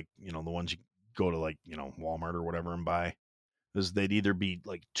complaints, like, the ones you go to, like, Walmart or whatever and buy, is they'd either be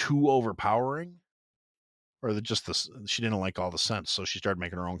like too overpowering or she didn't like all the scents. So she started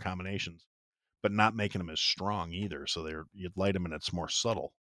making her own combinations, but not making them as strong either. So you'd light them and it's more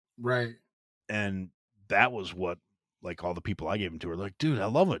subtle. Right. And that was what, like, all the people I gave them to were like, dude, I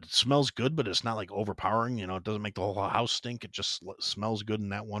love it. It smells good, but it's not like overpowering. It doesn't make the whole house stink. It just smells good in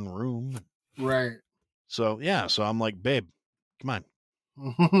that one room. Right. So, yeah. So I'm like, babe, come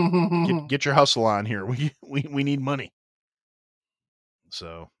on, get your hustle on here. We need money.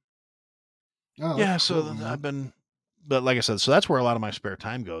 So, yeah. So cool, I've been, but like I said, so that's where a lot of my spare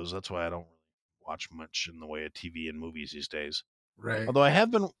time goes. That's why I don't really watch much in the way of TV and movies these days. Right. Although I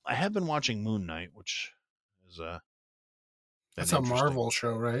have been watching Moon Knight, which is that's a Marvel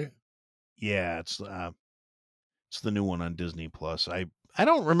show, right? Yeah, it's the new one on Disney Plus. I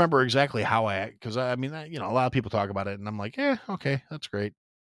don't remember exactly how because I mean, a lot of people talk about it, and I'm like, yeah, okay, that's great.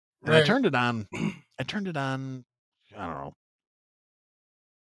 And I turned it on. I don't know.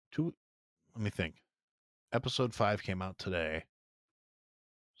 Let me think. Episode 5 came out today,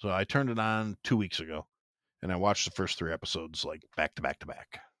 so I turned it on 2 weeks ago, and I watched the first 3 episodes like back to back to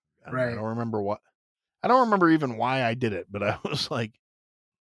back. I don't remember what. I don't remember even why I did it, but I was like,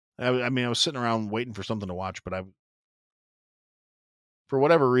 I mean, I was sitting around waiting for something to watch, but for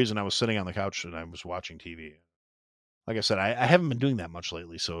whatever reason, I was sitting on the couch and I was watching TV. Like I said, I haven't been doing that much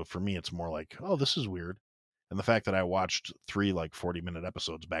lately. So for me, it's more like, oh, this is weird. And the fact that I watched 3 like 40-minute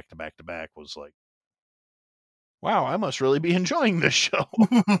episodes back to back to back was like, wow, I must really be enjoying this show.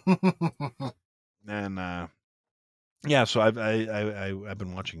 And yeah, so I've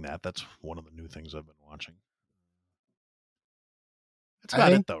been watching that. That's one of the new things I've been watching. That's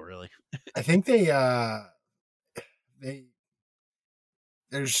about it, though. Really, I think they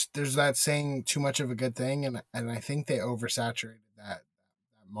there's that saying too much of a good thing, and I think they oversaturated that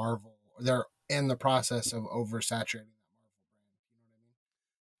Marvel. They're in the process of oversaturating that Marvel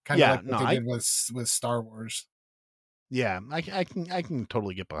brand. You know what I mean? Kind of like what they did with Star Wars. Yeah, I can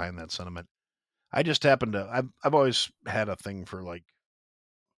totally get behind that sentiment. I just happen to I've always had a thing for like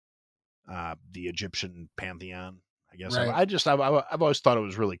the Egyptian pantheon. I guess right. I've always thought it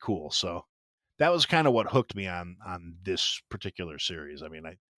was really cool. So that was kind of what hooked me on this particular series. I mean,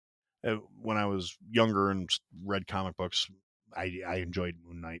 when I was younger and read comic books, I enjoyed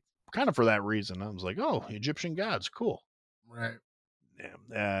Moon Knight kind of for that reason. I was like, oh, Egyptian gods, cool. Right.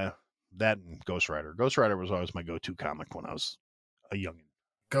 Yeah. That and Ghost Rider. Ghost Rider was always my go-to comic when I was a youngin'.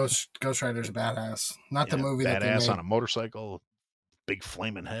 Ghost Rider's a badass. Not the movie badass that they made. On a motorcycle, big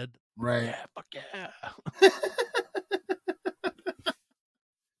flaming head. Right. Yeah, fuck yeah.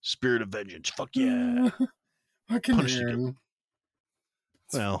 Spirit of vengeance. Fuck yeah. Punish you.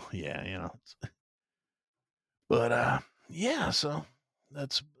 Well, yeah, But yeah, so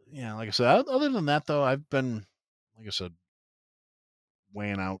that's like I said. Other than that, though, I've been, like I said,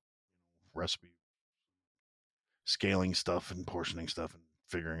 weighing out recipe, scaling stuff and portioning stuff, and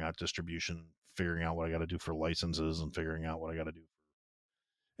figuring out distribution, figuring out what I got to do for licenses, and figuring out what I got to do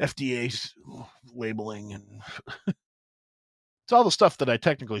for FDA labeling, and it's all the stuff that I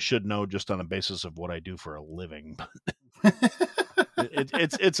technically should know just on the basis of what I do for a living.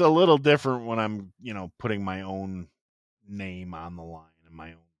 It's a little different when I'm putting my own name on the line and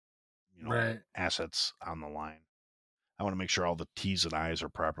my own assets on the line. I want to make sure all the T's and I's are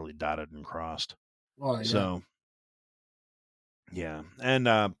properly dotted and crossed. Well, yeah. So yeah, and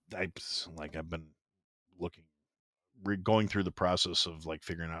I've been going through the process of like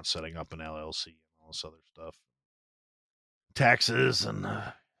figuring out setting up an LLC and all this other stuff, taxes, and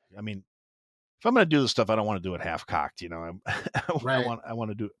I mean, if I'm going to do this stuff, I don't want to do it half cocked. I Right.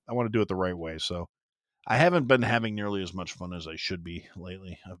 want to do it the right way. So I haven't been having nearly as much fun as I should be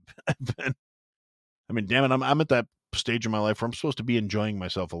lately. I've been, I mean, damn it, I'm at that stage in my life where I'm supposed to be enjoying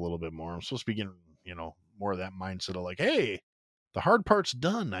myself a little bit more. I'm supposed to be getting, more of that mindset of like, hey, the hard part's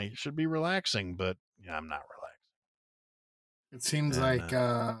done. I should be relaxing, but yeah, I'm not relaxed. It seems And like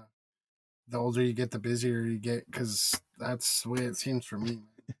the older you get, the busier you get, because that's the way it seems for me.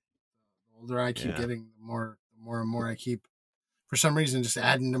 The older I keep getting, the more and more I keep, for some reason, just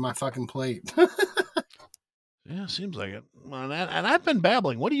adding to my fucking plate. yeah, seems like it. And I've been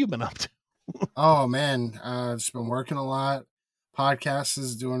babbling. What have you been up to? Oh man, just been working a lot. Podcast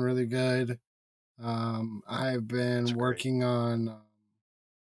is doing really good. I've been working on like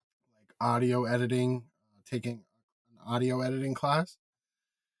audio editing, taking an audio editing class.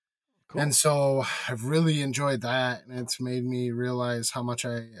 Cool. And so I've really enjoyed that, and it's made me realize how much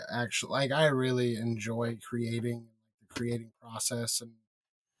I actually like. I really enjoy creating the creating process,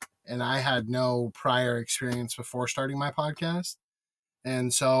 and I had no prior experience before starting my podcast,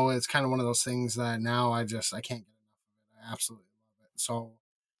 and so it's kind of one of those things that now I can't get enough of it. I absolutely love it. So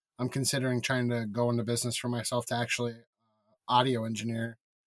I'm considering trying to go into business for myself to actually audio engineer,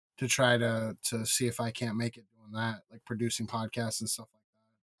 to try to see if I can't make it doing that, like producing podcasts and stuff like that.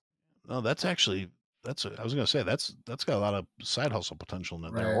 No, that's actually I was gonna say that's got a lot of side hustle potential in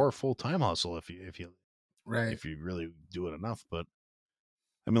it Right. there, or full time hustle if you Right. if you really do it enough. But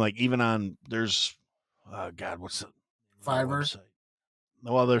I mean, like even on there's God, what's the Fiverr? website?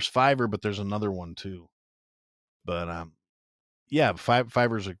 Well, there's Fiverr, but there's another one too. But yeah,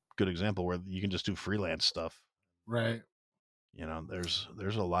 Fiverr's a good example where you can just do freelance stuff. Right. There's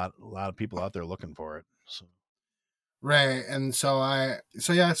a lot of people out there looking for it. So. Right. And so I've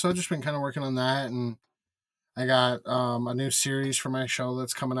just been kind of working on that, and I got a new series for my show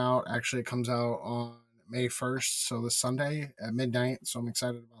that's coming out. Actually, it comes out on May 1st, so this Sunday at midnight. So I'm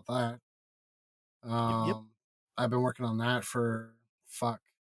excited about that. Yep. I've been working on that for like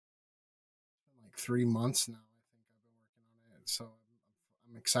 3 months now. I think I've been working on it, so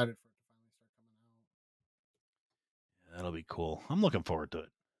I'm excited for it to finally start coming out. Yeah, that'll be cool. I'm looking forward to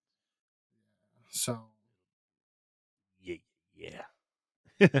it. So. Yeah.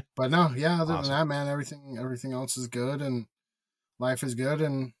 But no, yeah. Other than that, man, everything else is good, and life is good,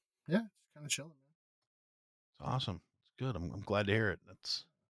 and yeah, just kind of chilling, man. It's awesome. It's good. I'm glad to hear it. That's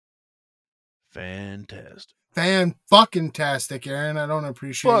fantastic. Fan-fucking-tastic, Aaron. I don't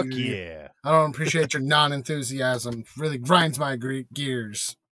appreciate Fuck yeah. I don't appreciate your non-enthusiasm. It really grinds my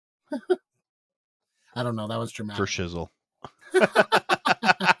gears. I don't know. That was dramatic. For shizzle.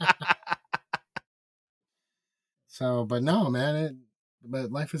 So, but no, man.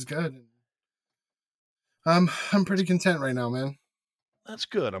 But life is good. I'm pretty content right now, man. That's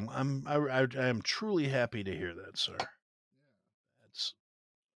good. I am truly happy to hear that, sir. That's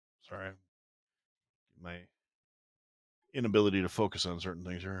sorry. My inability to focus on certain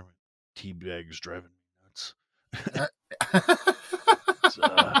things here. My tea bag's driving me nuts.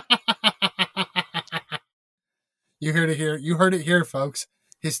 You heard it here, folks.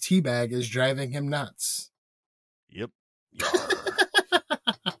 His tea bag is driving him nuts. Yep.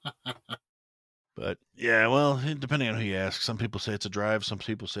 But yeah, well, depending on who you ask, some people say it's a drive, some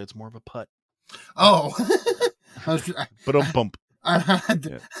people say it's more of a putt. Oh. But pump. I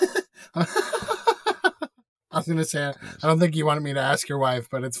was gonna say, I don't think you wanted me to ask your wife,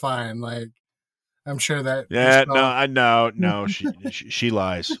 but it's fine. Like, I'm sure that. Yeah, no, she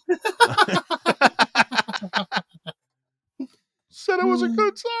lies. Said it was a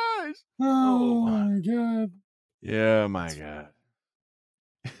good size. Oh my god. Yeah, my god.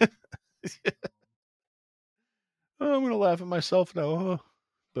 Oh, I'm gonna laugh at myself now,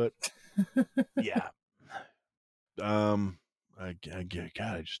 but yeah. God, I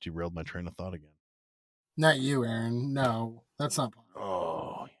just derailed my train of thought again. Not you, Aaron. No, that's not.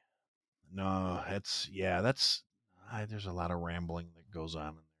 Oh, no, that's there's a lot of rambling that goes on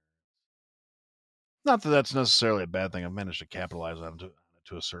in there. Not that that's necessarily a bad thing. I've managed to capitalize on it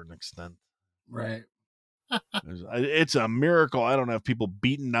to a certain extent. Right. It's a miracle. I don't have people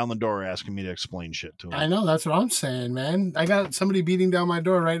beating down the door asking me to explain shit to them. I know. That's what I'm saying, man. I got somebody beating down my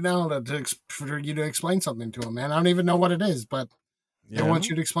door right now for you to explain something to them, man. I don't even know what it is, but they want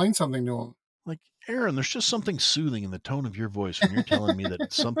you to explain something to them. Like, Aaron, there's just something soothing in the tone of your voice when you're telling me that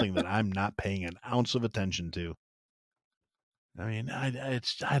it's something that I'm not paying an ounce of attention to. I mean,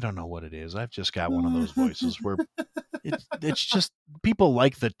 I don't know what it is. I've just got one of those voices where it's just people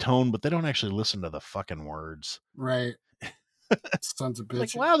like the tone, but they don't actually listen to the fucking words. Right. Sons of bitches.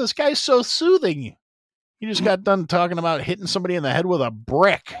 Like, wow, this guy's so soothing. You just got done talking about hitting somebody in the head with a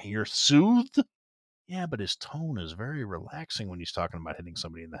brick. You're soothed? Yeah, but his tone is very relaxing when he's talking about hitting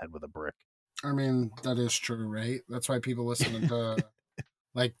somebody in the head with a brick. I mean, that is true, right? That's why people listen to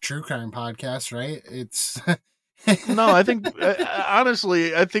like true crime podcasts, right? It's No, I think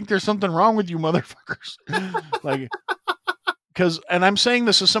honestly, I think there's something wrong with you motherfuckers. Like, and I'm saying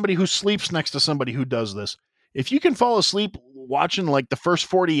this as somebody who sleeps next to somebody who does this. If you can fall asleep watching like the first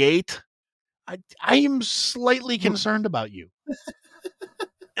 48, I am slightly concerned about you.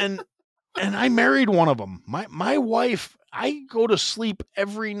 And I married one of them. My wife, I go to sleep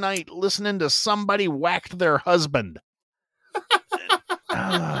every night listening to somebody whacked their husband.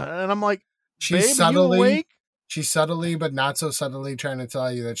 And I'm like, she's babe, are you awake? She's subtly, but not so subtly, trying to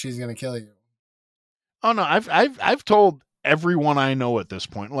tell you that she's going to kill you. Oh no, I've told everyone I know at this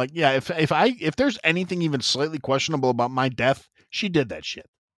point. Like, yeah, if there's anything even slightly questionable about my death, she did that shit.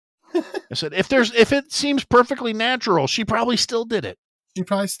 I said, if it seems perfectly natural, she probably still did it. She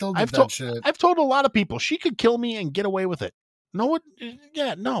probably still did that shit. I've told a lot of people she could kill me and get away with it. No,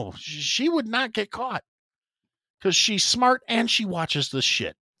 she would not get caught because she's smart and she watches this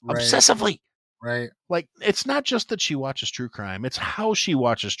shit obsessively. Right. Like, it's not just that she watches true crime; it's how she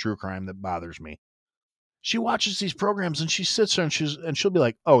watches true crime that bothers me. She watches these programs and she sits there and she'll be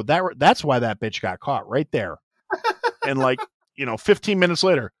like, "Oh, that's why that bitch got caught right there." And like, 15 minutes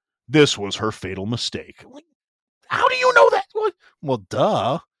later, this was her fatal mistake. Like, how do you know that? Well,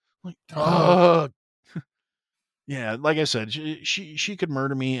 duh. Like, yeah, like I said, she could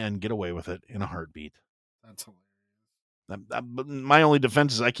murder me and get away with it in a heartbeat. That's hilarious. My only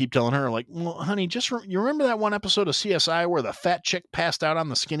defense is I keep telling her, like, well, honey, you remember that one episode of CSI where the fat chick passed out on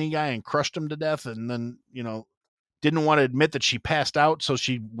the skinny guy and crushed him to death, and then didn't want to admit that she passed out, so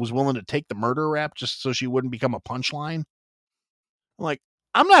she was willing to take the murder rap just so she wouldn't become a punchline. I'm like,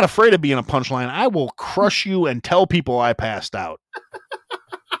 I'm not afraid of being a punchline. I will crush you and tell people I passed out.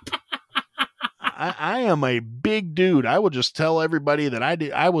 I am a big dude. I will just tell everybody that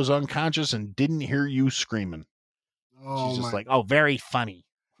I was unconscious and didn't hear you screaming. She's just like, oh, very funny.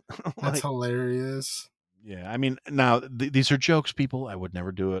 That's hilarious. Yeah, I mean, now these are jokes, people. I would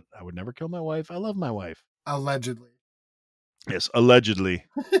never do it. I would never kill my wife. I love my wife. Allegedly. Yes, allegedly.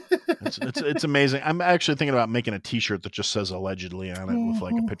 It's amazing. I'm actually thinking about making a T-shirt that just says allegedly on it with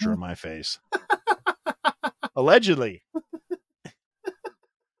like a picture of my face. Allegedly.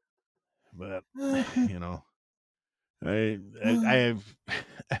 But I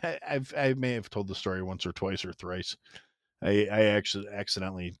may have told the story once or twice or thrice. I actually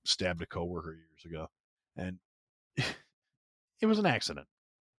accidentally stabbed a coworker years ago, and it was an accident.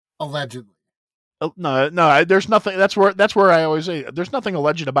 Allegedly. No, there's nothing. That's where I always say there's nothing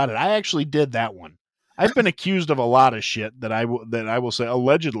alleged about it. I actually did that one. I've been accused of a lot of shit that I will say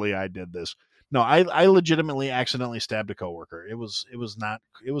allegedly I did this. No, I legitimately accidentally stabbed a coworker. It was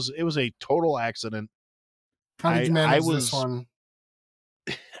a total accident. How did you manage this one?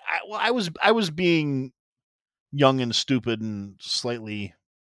 I was being young and stupid and slightly,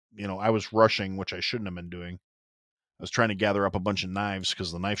 I was rushing, which I shouldn't have been doing. I was trying to gather up a bunch of knives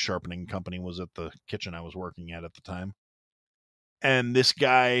because the knife sharpening company was at the kitchen I was working at the time. And this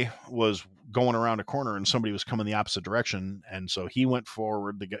guy was going around a corner and somebody was coming the opposite direction. And so he went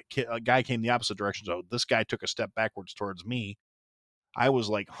forward. The guy came the opposite direction. So this guy took a step backwards towards me. I was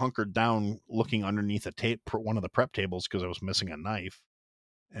like hunkered down looking underneath one of the prep tables because I was missing a knife.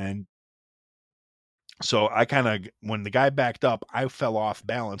 And so when the guy backed up, I fell off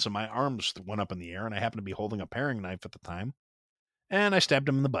balance and my arms went up in the air and I happened to be holding a paring knife at the time. And I stabbed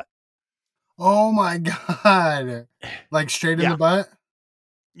him in the butt. Oh my God. Like straight in the butt?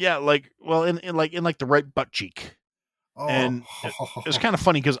 Yeah, like, well, in the right butt cheek. Oh. And it was kind of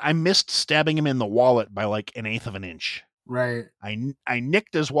funny because I missed stabbing him in the wallet by like 1/8 of an inch. Right. I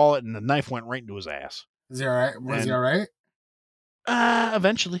nicked his wallet and the knife went right into his ass. Is he all right? Was he all right?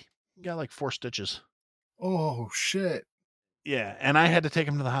 Eventually. Got like 4 stitches. Oh, shit. Yeah, and I had to take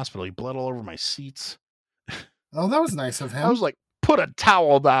him to the hospital. He bled all over my seats. Oh, that was nice of him. I was like, put a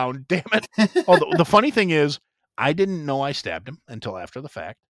towel down, damn it. Oh, the funny thing is, I didn't know I stabbed him until after the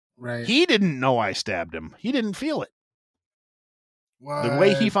fact. Right. He didn't know I stabbed him. He didn't feel it. What? The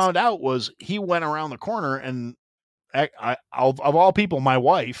way he found out was he went around the corner and of all people, my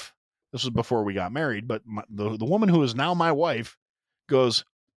wife, this was before we got married, but the woman who is now my wife goes,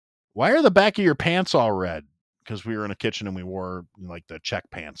 why are the back of your pants all red? Because we were in a kitchen and we wore like the check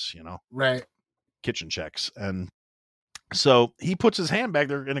pants, Right. Kitchen checks. And so he puts his hand back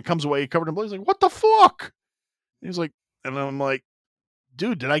there and it comes away covered in blood. He's like, what the fuck? He's like, and I'm like,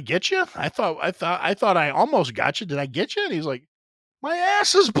 dude, did I get you? I thought I almost got you. Did I get you? And he's like, my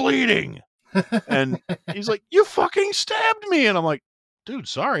ass is bleeding. And he's like, "You fucking stabbed me." And I'm like, "Dude,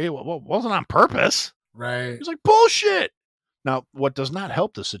 sorry. It wasn't on purpose." Right. He's like, "Bullshit." Now, what does not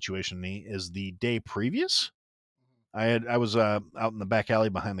help the situation, Nee, is the day previous. I was out in the back alley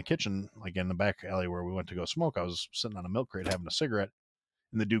behind the kitchen, like in the back alley where we went to go smoke. I was sitting on a milk crate having a cigarette,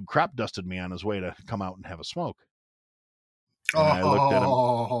 and the dude crop dusted me on his way to come out and have a smoke. And I looked at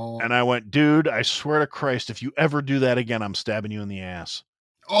him and I went, "Dude, I swear to Christ, if you ever do that again, I'm stabbing you in the ass."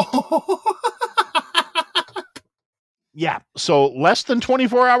 Oh. Yeah. So less than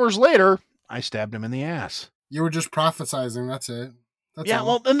 24 hours later, I stabbed him in the ass. You were just prophesizing. That's it. That's all.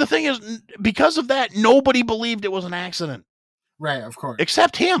 Well, and the thing is, because of that, nobody believed it was an accident. Right, of course.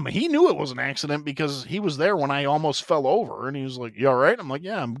 Except him. He knew it was an accident because he was there when I almost fell over, and he was like, "You all right?" I'm like,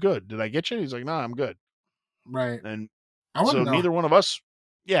 "Yeah, I'm good. Did I get you?" He's like, "No, I'm good." Right. And I so wouldn't know. neither one of us,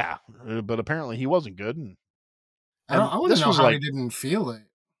 yeah, but apparently he wasn't good. And I wouldn't this know was how like, he didn't feel it.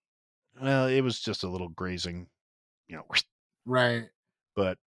 well, it was just a little grazing, Right.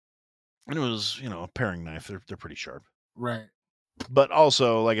 but and it was, a paring knife. They're pretty sharp. Right. But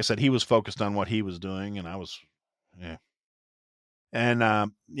also, like I said, he was focused on what he was doing, and I was, yeah.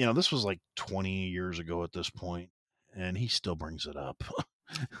 And this was like 20 years ago at this point, and he still brings it up.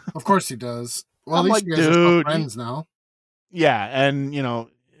 Of course he does. Well, I'm at least like, you guys are still friends now. Yeah, and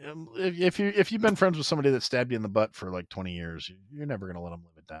if you've been friends with somebody that stabbed you in the butt for like 20 years, you're never gonna let them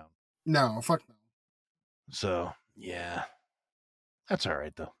live it down. No, fuck no. So yeah, that's all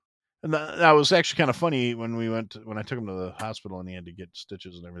right though. And that was actually kind of funny when I took him to the hospital and he had to get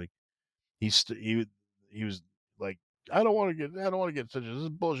stitches and everything. He was like, I don't want to get stitches. This is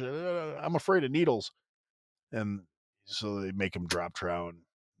bullshit. I'm afraid of needles. And so they make him drop trow. And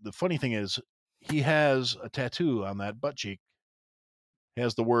the funny thing is, he has a tattoo on that butt cheek. He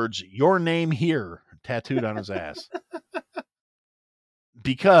has the words "Your name here" tattooed on his ass.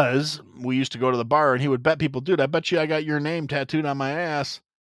 Because we used to go to the bar and he would bet people, "Dude, I bet you I got your name tattooed on my ass."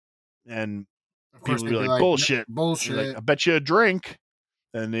 And Of course people would be they'd like, "Bullshit. Bullshit. Like, I bet you a drink."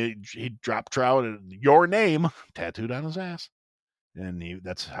 And he'd drop trout and "Your name" tattooed on his ass. And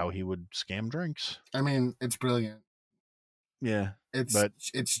that's how he would scam drinks. I mean, it's brilliant. Yeah.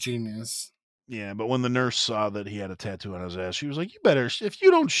 It's genius. Yeah, but when the nurse saw that he had a tattoo on his ass, she was like, "You better, if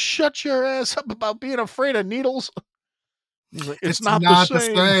you don't shut your ass up about being afraid of needles." He's like, it's not the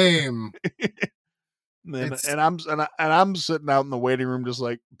same. and I'm sitting out in the waiting room just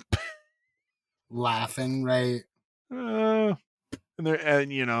like laughing, right? And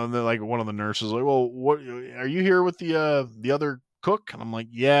they're like, one of the nurses like, "Well, what are you here with the other cook?" And I'm like,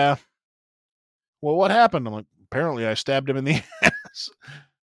 "Yeah." "Well, what happened?" I'm like, "Apparently I stabbed him in the ass."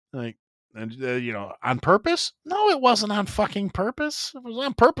 Like, and on purpose? No, it wasn't on fucking purpose. If it was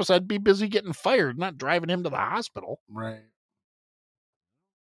on purpose, I'd be busy getting fired, not driving him to the hospital. Right.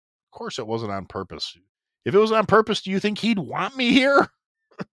 Of course it wasn't on purpose. If it was on purpose, do you think he'd want me here?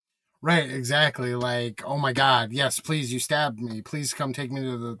 Right, exactly. Like, oh my God, yes, please, you stabbed me. Please come take me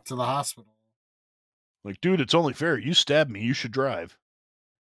to the hospital. Like, dude, it's only fair. You stabbed me. You should drive.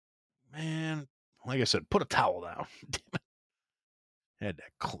 Man, like I said, put a towel down. Damn it. I had to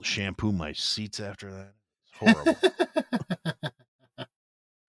shampoo my seats after that. It's horrible.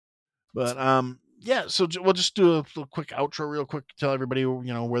 But yeah, so we'll just do a quick outro real quick, tell everybody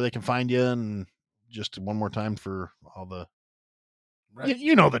where they can find you, and just one more time for all the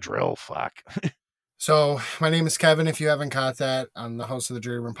you know the drill. Fuck. So my name is Kevin. If you haven't caught that, I'm the host of the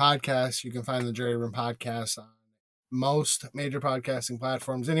Jury Room Podcast. You can find the Jury Room Podcast on most major podcasting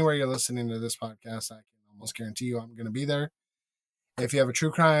platforms. Anywhere you're listening to this podcast, I can almost guarantee you I'm going to be there. If you have a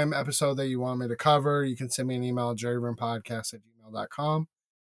true crime episode that you want me to cover, you can send me an email at juryroompodcast@gmail.com.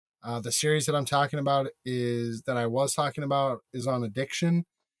 The series that I was talking about is on addiction.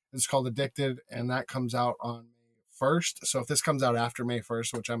 It's called Addicted, and that comes out on May 1st. So if this comes out after May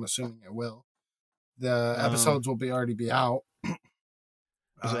 1st, which I'm assuming it will, the episodes will already be out.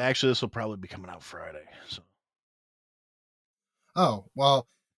 Actually, this will probably be coming out Friday. So. Oh, well,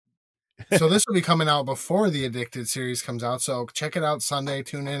 so this will be coming out before the Addicted series comes out. So check it out Sunday.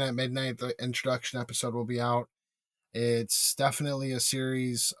 Tune in at midnight. The introduction episode will be out. It's definitely a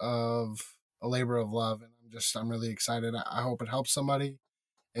series of a labor of love. And I'm really excited. I hope it helps somebody.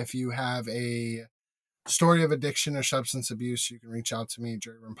 If you have a story of addiction or substance abuse, you can reach out to me,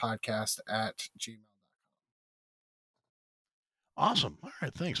 juryroompodcast@gmail.com. Awesome. All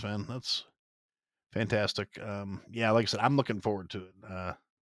right. Thanks, man. That's fantastic. Yeah, like I said, I'm looking forward to it.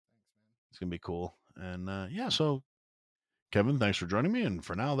 It's going to be cool. And yeah, so Kevin, thanks for joining me. And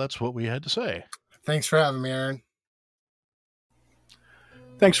for now, that's what we had to say. Thanks for having me, Aaron.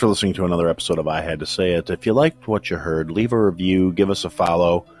 Thanks for listening to another episode of I Had to Say It. If you liked what you heard, leave a review, give us a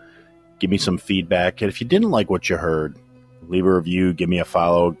follow. give me some feedback. And if you didn't like what you heard, leave a review, give me a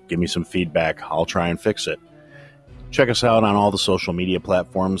follow, give me some feedback. I'll try and fix it. Check us out on all the social media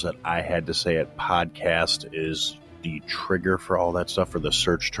platforms. That I Had to Say It podcast is the trigger for all that stuff, for the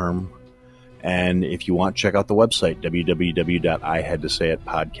search term. And if you want, check out the website,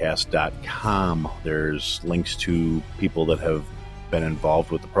 www.ihadtosayitpodcast.com. There's links to people that have been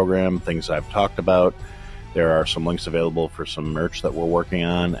involved with the program, things I've talked about. There are some links available for some merch that we're working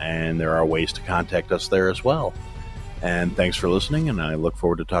on, and there are ways to contact us there as well. And thanks for listening, and I look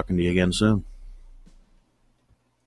forward to talking to you again soon.